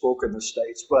I've spoken in the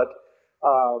States, but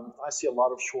I see a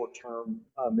lot of short-term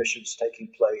missions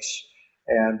taking place,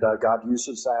 and God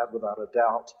uses that without a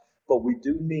doubt. But we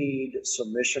do need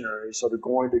some missionaries that are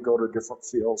going to go to different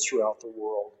fields throughout the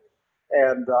world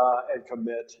and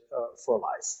commit for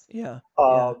life. Yeah.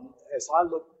 As I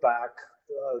look back,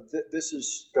 this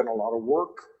has been a lot of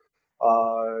work.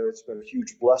 It's been a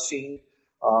huge blessing.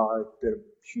 It's been a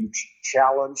huge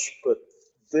challenge. But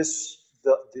this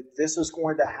is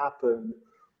going to happen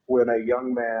when a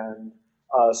young man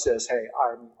says, "Hey,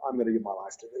 I'm going to give my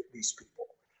life to these people."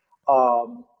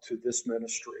 To this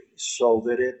ministry, so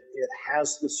that it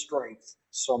has the strength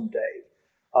someday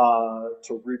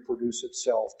to reproduce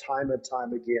itself time and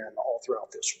time again all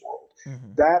throughout this world.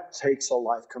 That takes a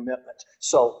life commitment.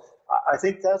 So I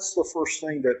think that's the first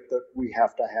thing that we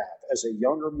have to have as a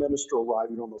younger minister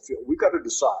arriving on the field. We've got to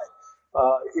decide,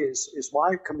 is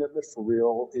my commitment for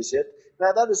real? Is it?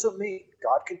 Now, that doesn't mean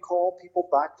God can call people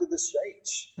back to the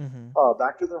States,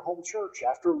 back to their home church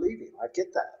after leaving. I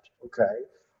get that, okay?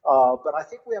 But I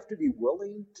think we have to be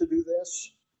willing to do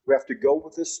this. We have to go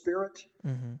with this spirit.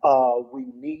 We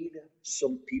need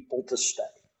some people to stay,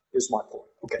 is my point.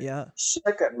 Okay. Yeah.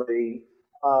 Secondly,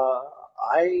 uh,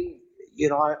 I,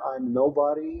 I'm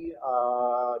nobody.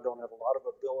 Don't have a lot of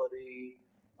ability.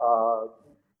 Uh,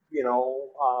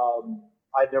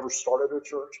 I'd never started a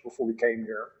church before we came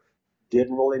here.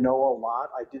 Didn't really know a lot.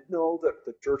 I did know that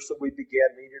the church that we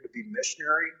began needed to be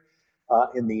missionary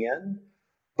in the end.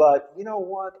 But you know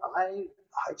what? I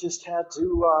just had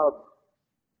to.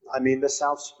 I mean, this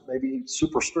sounds maybe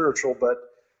super spiritual, but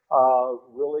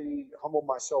really humble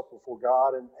myself before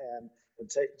God and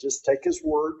take His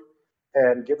word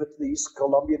and give it to these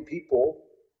Colombian people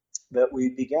that we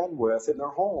began with in their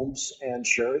homes and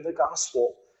sharing the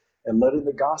gospel and letting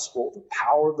the gospel, the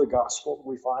power of the gospel that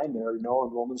we find there, in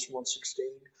Romans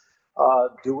 1:16,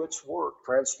 do its work,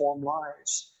 transform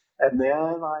lives. And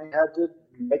then I had to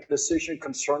make a decision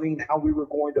concerning how we were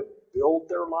going to build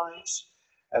their lives.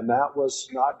 And that was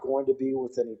not going to be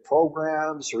with any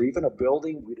programs or even a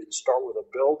building. We didn't start with a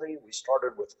building. We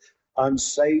started with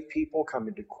unsaved people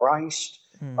coming to Christ.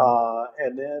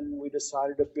 And then we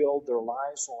decided to build their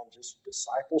lives on just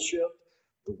discipleship,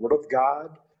 the Word of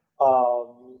God,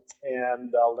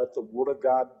 and let the Word of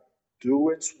God do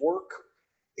its work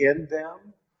in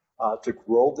them to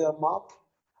grow them up.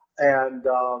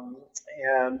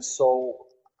 And so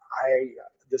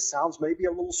this sounds maybe a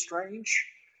little strange.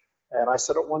 And I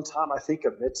said at one time, I think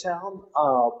of Midtown,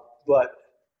 but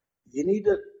you need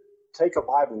to take a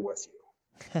Bible with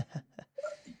you.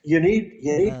 You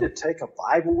need to take a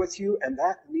Bible with you, and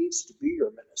that needs to be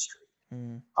your ministry.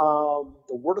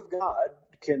 The Word of God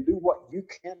can do what you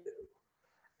can do,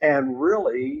 and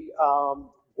really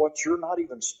what you're not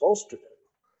even supposed to do.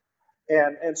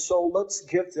 And so let's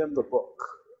give them the book,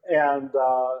 and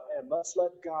let's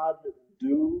let God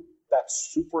do that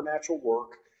supernatural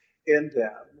work in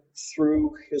them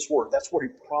through His Word. That's what He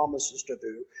promises to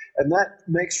do, and that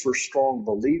makes for strong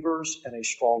believers and a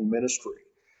strong ministry.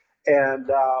 And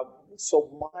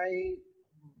so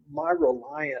my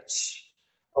reliance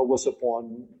was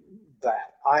upon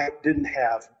that. I didn't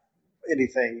have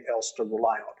anything else to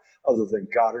rely on other than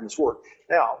God and His Word.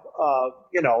 Now,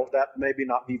 that maybe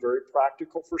not be very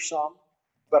practical for some,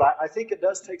 but I think it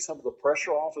does take some of the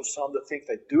pressure off of some that think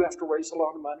they do have to raise a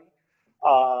lot of money.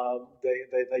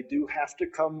 They do have to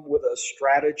come with a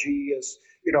strategy, as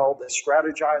they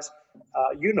strategize.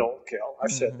 Kel,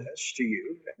 I've said this to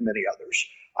you and many others.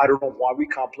 I don't know why we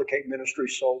complicate ministry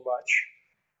so much,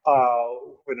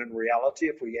 when in reality,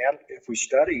 if we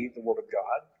study the Word of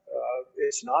God,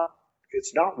 it's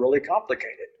not really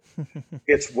complicated.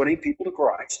 It's winning people to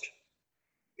Christ.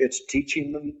 It's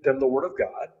teaching them the Word of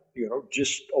God.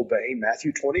 Just obey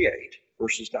Matthew 28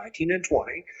 verses 19 and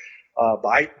 20.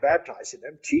 By baptizing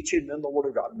them, teaching them the Word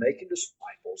of God, making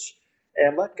disciples,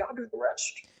 and let God do the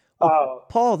rest.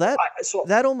 Paul, that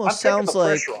almost sounds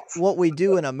like what we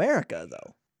do in America,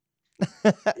 though.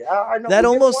 Yeah, I know. That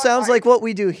almost sounds like what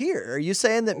we do here. Are you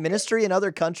saying that ministry in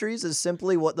other countries is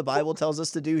simply what the Bible tells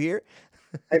us to do here?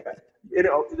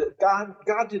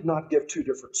 God did not give two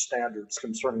different standards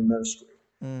concerning ministry.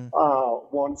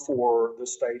 One for the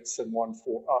States and one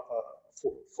for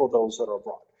those that are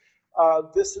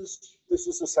abroad. This is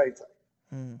the same thing.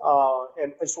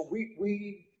 And so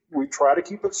we try to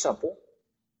keep it simple.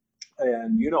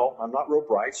 And, I'm not real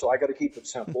bright, so I got to keep it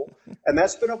simple. And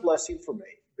that's been a blessing for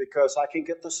me because I can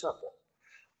get the simple.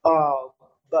 I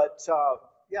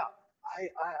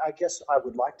guess I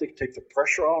would like to take the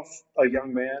pressure off a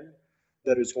young man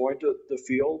that is going to the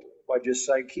field by just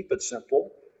saying, keep it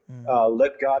simple.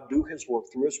 Let God do His work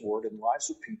through His Word in the lives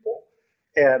of people.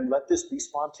 And let this be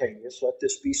spontaneous. Let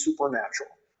this be supernatural.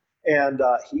 And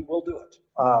He will do it.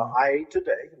 I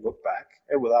today look back,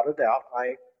 and without a doubt,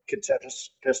 I can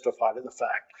testify to the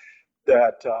fact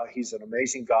that He's an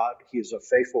amazing God. He is a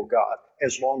faithful God,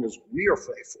 as long as we are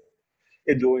faithful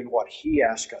in doing what He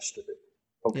asks us to do.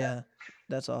 Okay? Yeah,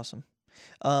 that's awesome.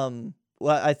 Well,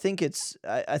 I think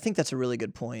I think that's a really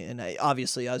good point, and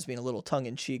obviously I was being a little tongue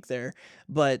in cheek there,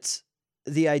 but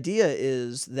the idea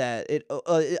is that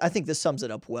I think this sums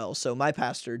it up well. So my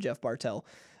pastor, Jeff Bartell,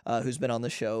 who's been on the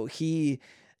show, he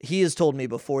has told me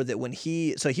before that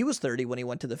he was 30 when he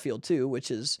went to the field too,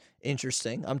 which is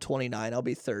interesting. I'm 29. I'll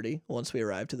be 30 once we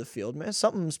arrive to the field. Man,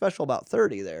 something special about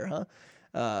 30 there, huh?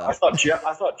 I thought Jeff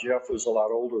was a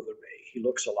lot older than me. He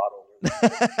looks a lot older than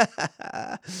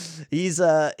me. He's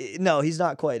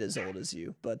not quite as old as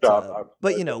you, but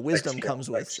wisdom comes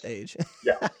with age.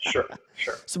 Yeah, sure.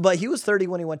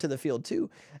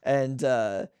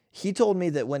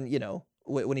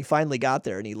 when he finally got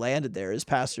there and he landed there, his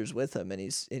pastor's with him, and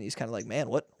he's kind of like, man,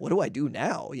 what do I do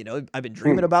now? I've been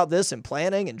dreaming about this and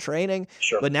planning and training,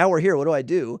 Sure. but now we're here. What do I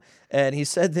do? And he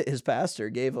said that his pastor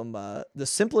gave him the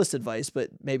simplest advice, but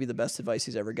maybe the best advice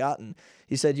he's ever gotten.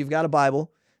 He said, you've got a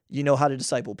Bible, you know how to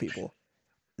disciple people.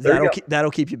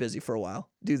 That'll keep you busy for a while.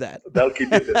 Do that. That'll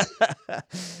keep you busy.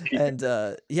 And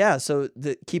so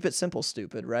keep it simple,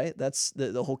 stupid, right? That's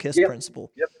the whole KISS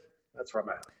principle. Yep. That's where I'm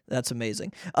at. That's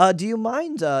amazing. Do you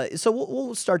mind? So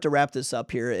we'll start to wrap this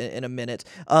up here in a minute.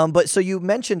 But so you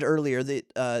mentioned earlier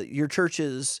that your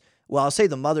church's, well, I'll say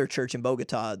the mother church in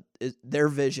Bogota, their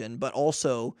vision, but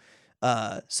also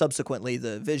subsequently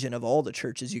the vision of all the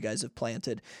churches you guys have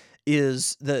planted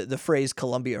is the phrase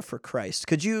Columbia for Christ.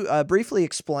 Could you briefly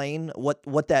explain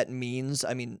what that means?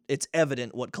 I mean, it's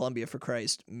evident what Columbia for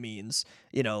Christ means,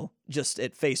 just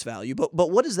at face value. But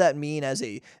what does that mean as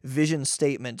a vision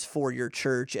statement for your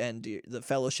church and the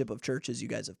fellowship of churches you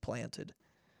guys have planted?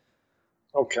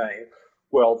 Okay.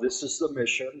 Well, this is the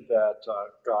mission that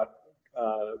God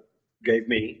gave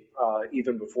me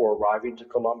even before arriving to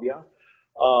Columbia.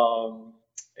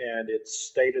 And it's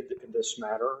stated in this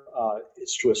manner.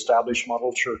 It's to establish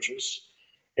model churches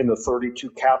in the 32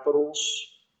 capitals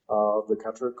of the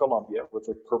country of Colombia with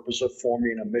the purpose of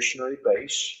forming a missionary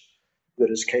base that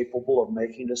is capable of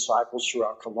making disciples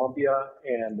throughout Colombia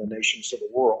and the nations of the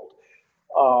world.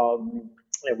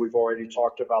 And we've already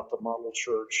talked about the model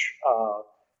church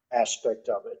aspect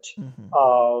of it.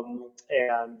 Mm-hmm.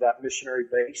 And that missionary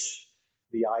base,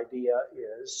 the idea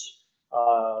is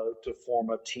to form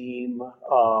a team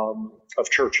of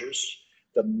churches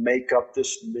that make up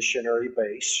this missionary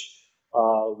base.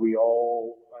 We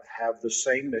all have the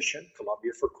same mission,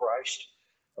 Columbia for Christ.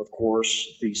 Of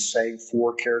course, the same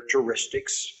 4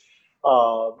 characteristics.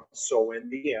 So in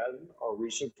the end, our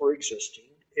reason for existing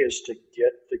is to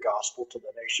get the gospel to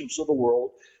the nations of the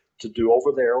world, to do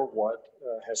over there what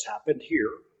has happened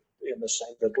here in the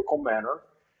same biblical manner.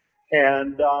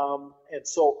 And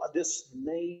so this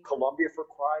name, Columbia for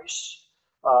Christ,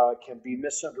 can be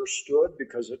misunderstood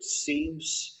because it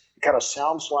kind of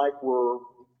sounds like we're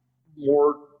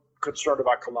more concerned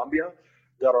about Colombia,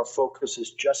 that our focus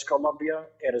is just Colombia,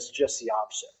 and it's just the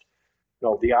opposite.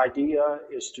 No, the idea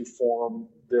is to form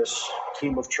this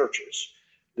team of churches,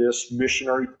 this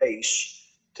missionary base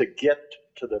to get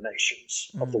to the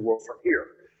nations of the world from here.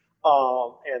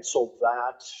 And so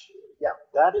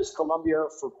that is Columbia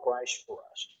for Christ for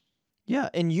us. Yeah,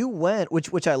 and you went,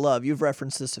 which I love. You've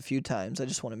referenced this a few times. I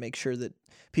just want to make sure that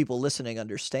people listening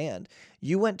understand.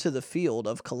 You went to the field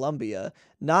of Colombia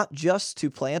not just to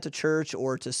plant a church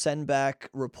or to send back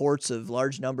reports of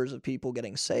large numbers of people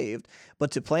getting saved,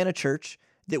 but to plant a church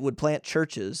that would plant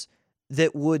churches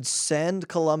that would send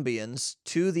Colombians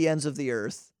to the ends of the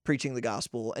earth preaching the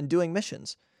gospel and doing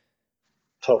missions.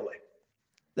 Totally.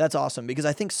 That's awesome, because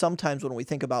I think sometimes when we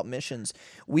think about missions,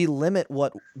 we limit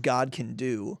what God can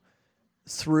do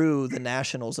through the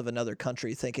nationals of another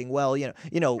country, thinking, well,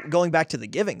 going back to the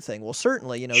giving thing, well,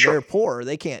 certainly, Sure. They're poor,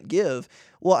 they can't give.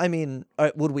 Well, I mean,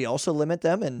 would we also limit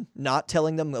them and not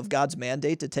telling them of God's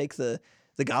mandate to take the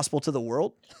gospel to the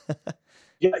world?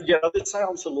 Yeah, that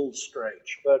sounds a little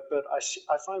strange, but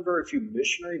I find very few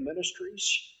missionary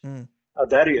ministries.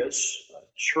 That is,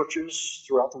 churches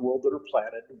throughout the world that are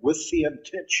planted with the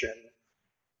intention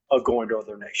of going to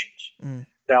other nations.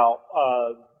 Now,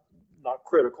 not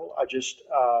critical. I just,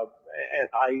 and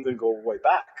I even go way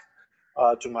back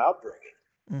to my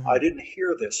upbringing. I didn't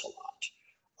hear this a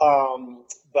lot.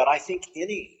 But I think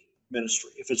any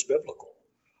ministry, if it's biblical,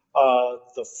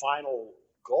 the final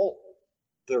goal,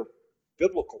 their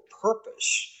biblical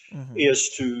purpose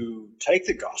is to take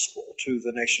the gospel to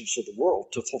the nations of the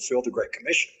world to fulfill the Great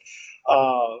Commission.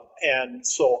 And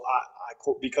so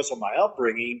I, because of my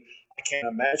upbringing, I can't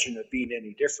imagine it being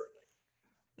any different.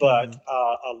 But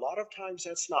a lot of times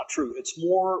that's not true. It's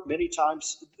many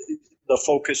times the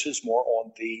focus is more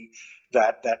on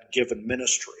that given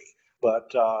ministry,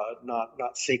 but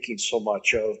not thinking so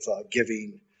much of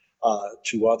giving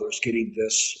to others, getting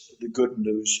the good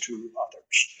news to others.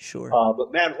 Sure.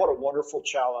 But man, what a wonderful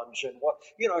challenge! And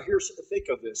think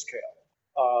of this,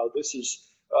 Cal. This is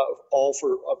all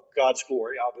for God's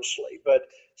glory, obviously. But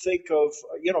think of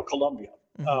Colombia.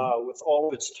 With all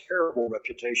of its terrible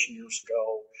reputation years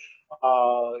ago,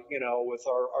 with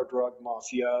our drug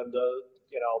mafia and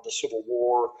the Civil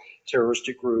War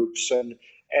terroristic groups, and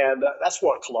that's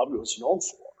what Colombia was known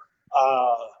for.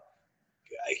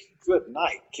 Good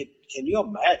night. Can you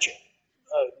imagine?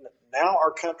 Now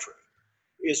our country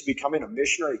is becoming a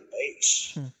missionary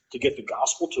base to get the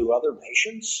gospel to other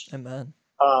nations. Amen.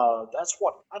 That's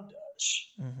what God does.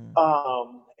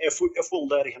 If we'll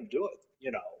let Him do it.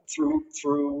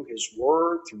 through His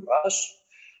Word, through us.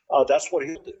 That's what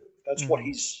He'll do. That's what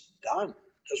He's done.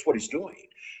 That's what He's doing.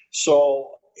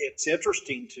 So it's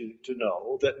interesting to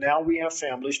know that now we have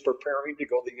families preparing to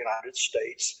go to the United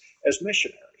States as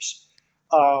missionaries.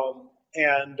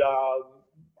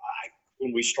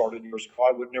 When we started years ago,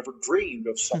 I would never dreamed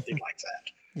of something like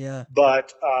that. Yeah.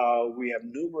 But we have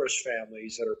numerous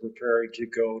families that are preparing to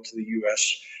go to the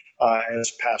U.S.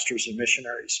 As pastors and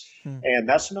missionaries. And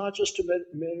that's not just to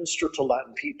minister to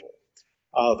Latin people.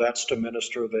 That's to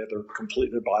minister that they're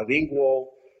completely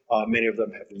bilingual. Many of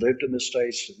them have lived in the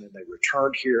States, and then they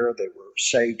returned here. They were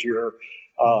saved here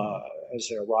as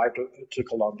they arrived to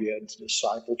Colombia and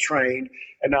disciple trained.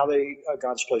 And now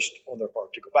God's placed on their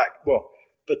heart to go back. Well,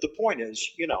 but the point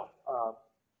is,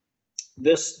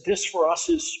 this for us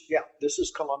is, this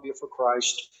is Colombia for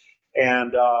Christ.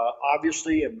 And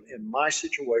obviously, in my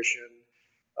situation,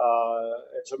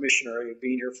 as a missionary,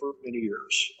 being here for many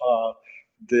years,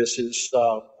 this is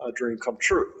a dream come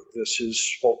true. This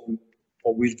is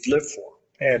what we've lived for,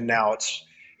 and now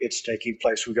it's taking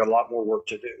place. We've got a lot more work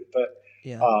to do, but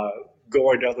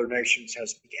going to other nations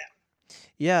has begun.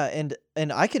 Yeah,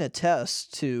 and I can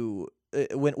attest to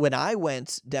when I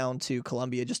went down to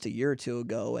Colombia just a year or two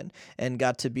ago and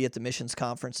got to be at the missions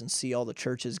conference and see all the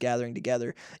churches gathering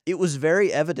together, it was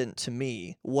very evident to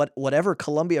me whatever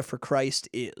Colombia for Christ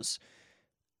is,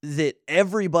 that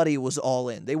everybody was all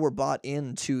in. They were bought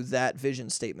into that vision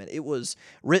statement. It was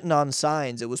written on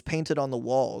signs. It was painted on the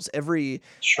walls. Every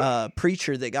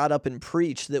preacher that got up and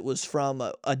preached that was from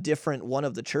a different one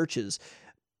of the churches,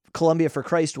 Colombia for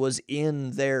Christ was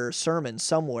in their sermon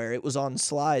somewhere. It was on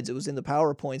slides. It was in the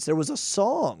PowerPoints. There was a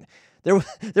song.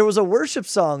 There was a worship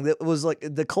song that was like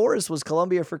the chorus was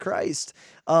Colombia for Christ.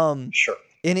 And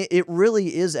it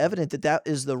really is evident that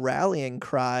is the rallying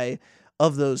cry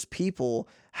of those people.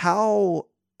 How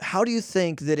do you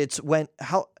think that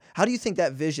how do you think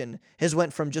that vision has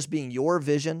went from just being your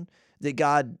vision that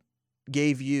God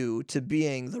gave you to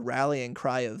being the rallying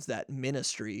cry of that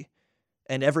ministry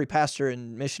and every pastor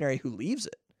and missionary who leaves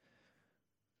it?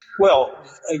 Well,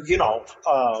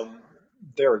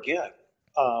 there again,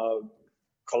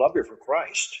 Colombia for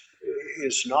Christ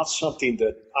is not something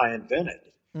that I invented.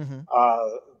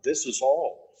 This is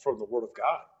all from the Word of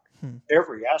God.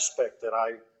 Every aspect that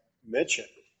I mentioned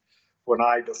when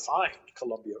I defined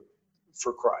Colombia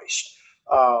for Christ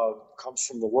comes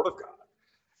from the Word of God.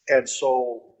 And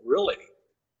so really,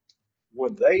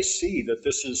 when they see that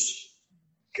this is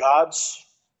God's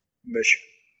mission,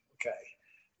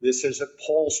 this isn't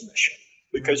Paul's mission,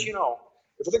 because,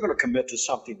 if they're going to commit to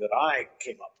something that I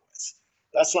came up with,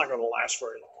 that's not going to last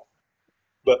very long.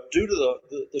 But due to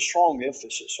the strong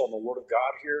emphasis on the Word of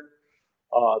God here,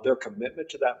 their commitment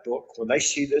to that book, when they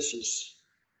see this as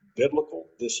biblical,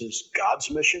 this is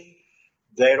God's mission,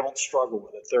 they don't struggle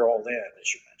with it. They're all in,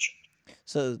 as you mentioned.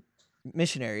 So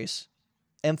missionaries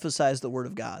emphasize the Word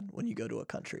of God when you go to a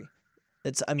country.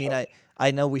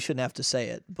 I know we shouldn't have to say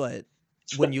it, but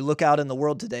when you look out in the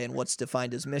world today and what's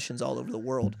defined as missions all over the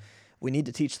world, we need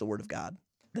to teach the Word of God.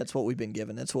 That's what we've been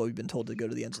given. That's what we've been told to go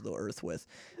to the ends of the earth with.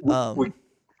 No,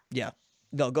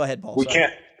 go ahead, Paul.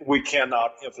 We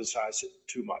cannot emphasize it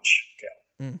too much,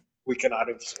 Cal. We cannot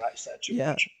emphasize that too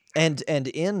much. And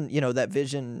in that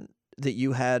vision that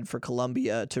you had for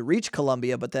Colombia, to reach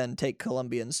Colombia, but then take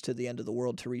Colombians to the end of the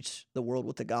world to reach the world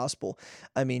with the gospel.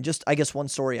 I mean, I guess one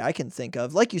story I can think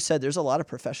of, like you said, there's a lot of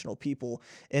professional people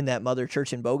in that mother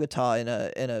church in Bogota, and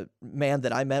a man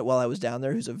that I met while I was down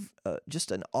there who's just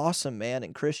an awesome man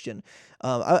and Christian.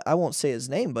 I won't say his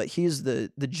name, but he's the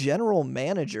general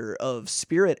manager of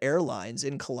Spirit Airlines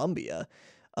in Colombia.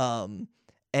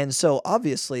 And so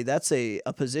obviously that's a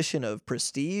position of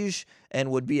prestige and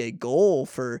would be a goal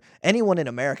for anyone in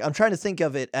America. I'm trying to think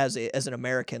of it as an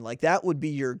American, like that would be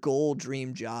your goal,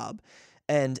 dream job.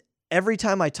 And every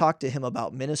time I talk to him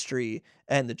about ministry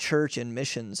and the church and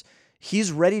missions,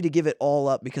 he's ready to give it all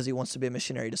up because he wants to be a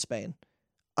missionary to Spain.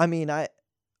 I mean,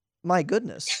 my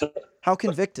goodness, how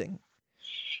convicting.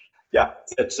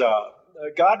 It's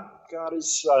God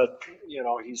is,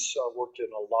 he's worked in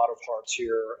a lot of hearts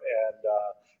here and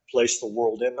placed the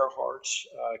world in their hearts,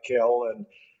 Kel,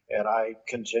 and I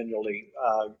continually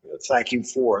thank him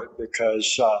for it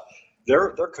because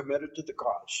they're committed to the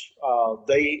cause.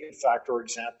 They, in fact, are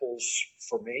examples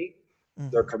for me.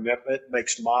 Their commitment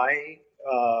makes my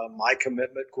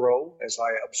commitment grow as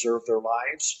I observe their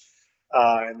lives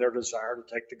and their desire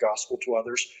to take the gospel to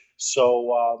others.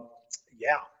 So,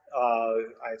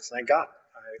 I thank God.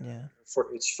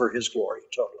 It's for His glory,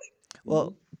 totally.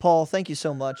 Well, Paul, thank you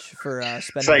so much for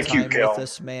spending Thank you, time Cal. with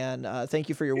us, man. Thank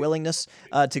you for your willingness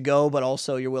to go, but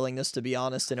also your willingness to be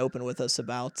honest and open with us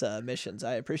about missions.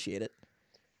 I appreciate it.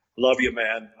 Love you,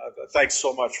 man. Thanks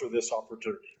so much for this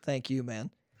opportunity. Thank you, man.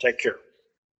 Take care.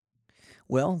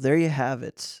 Well, there you have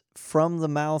it. From the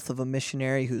mouth of a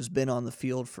missionary who's been on the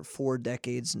field for 4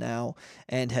 decades now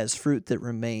and has fruit that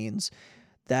remains.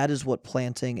 That is what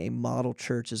planting a model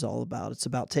church is all about. It's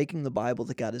about taking the Bible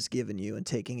that God has given you and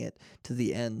taking it to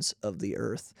the ends of the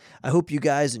earth. I hope you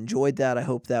guys enjoyed that. I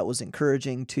hope that was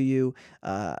encouraging to you.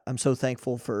 I'm so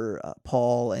thankful for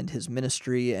Paul and his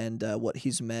ministry and what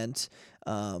he's meant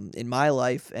in my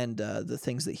life and the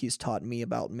things that he's taught me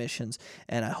about missions.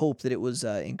 And I hope that it was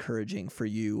encouraging for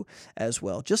you as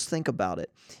well. Just think about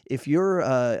it. If you're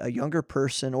a younger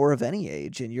person or of any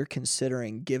age and you're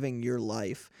considering giving your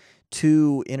life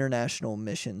to international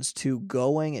missions, to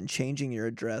going and changing your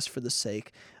address for the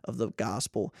sake of the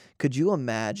gospel, could you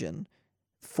imagine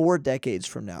 4 decades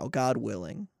from now, God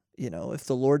willing, if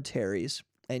the Lord tarries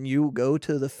and you go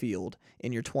to the field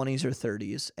in your 20s or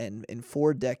 30s and in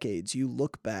 4 decades you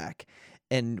look back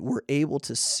and were able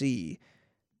to see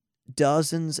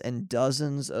dozens and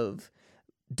dozens of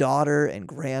daughter and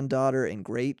granddaughter and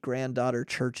great-granddaughter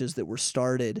churches that were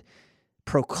started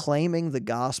proclaiming the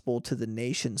gospel to the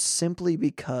nations simply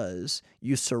because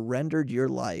you surrendered your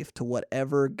life to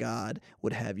whatever God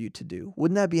would have you to do.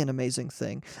 Wouldn't that be an amazing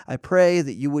thing? I pray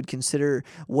that you would consider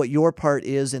what your part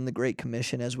is in the Great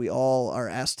Commission, as we all are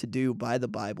asked to do by the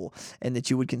Bible, and that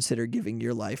you would consider giving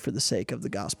your life for the sake of the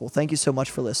gospel. Thank you so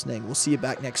much for listening. We'll see you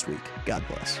back next week. God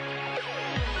bless.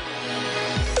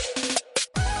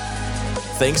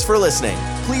 Thanks for listening.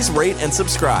 Please rate and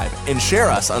subscribe and share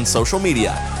us on social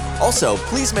media. Also,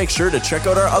 please make sure to check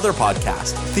out our other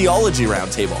podcast, Theology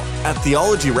Roundtable, at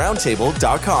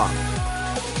theologyroundtable.com.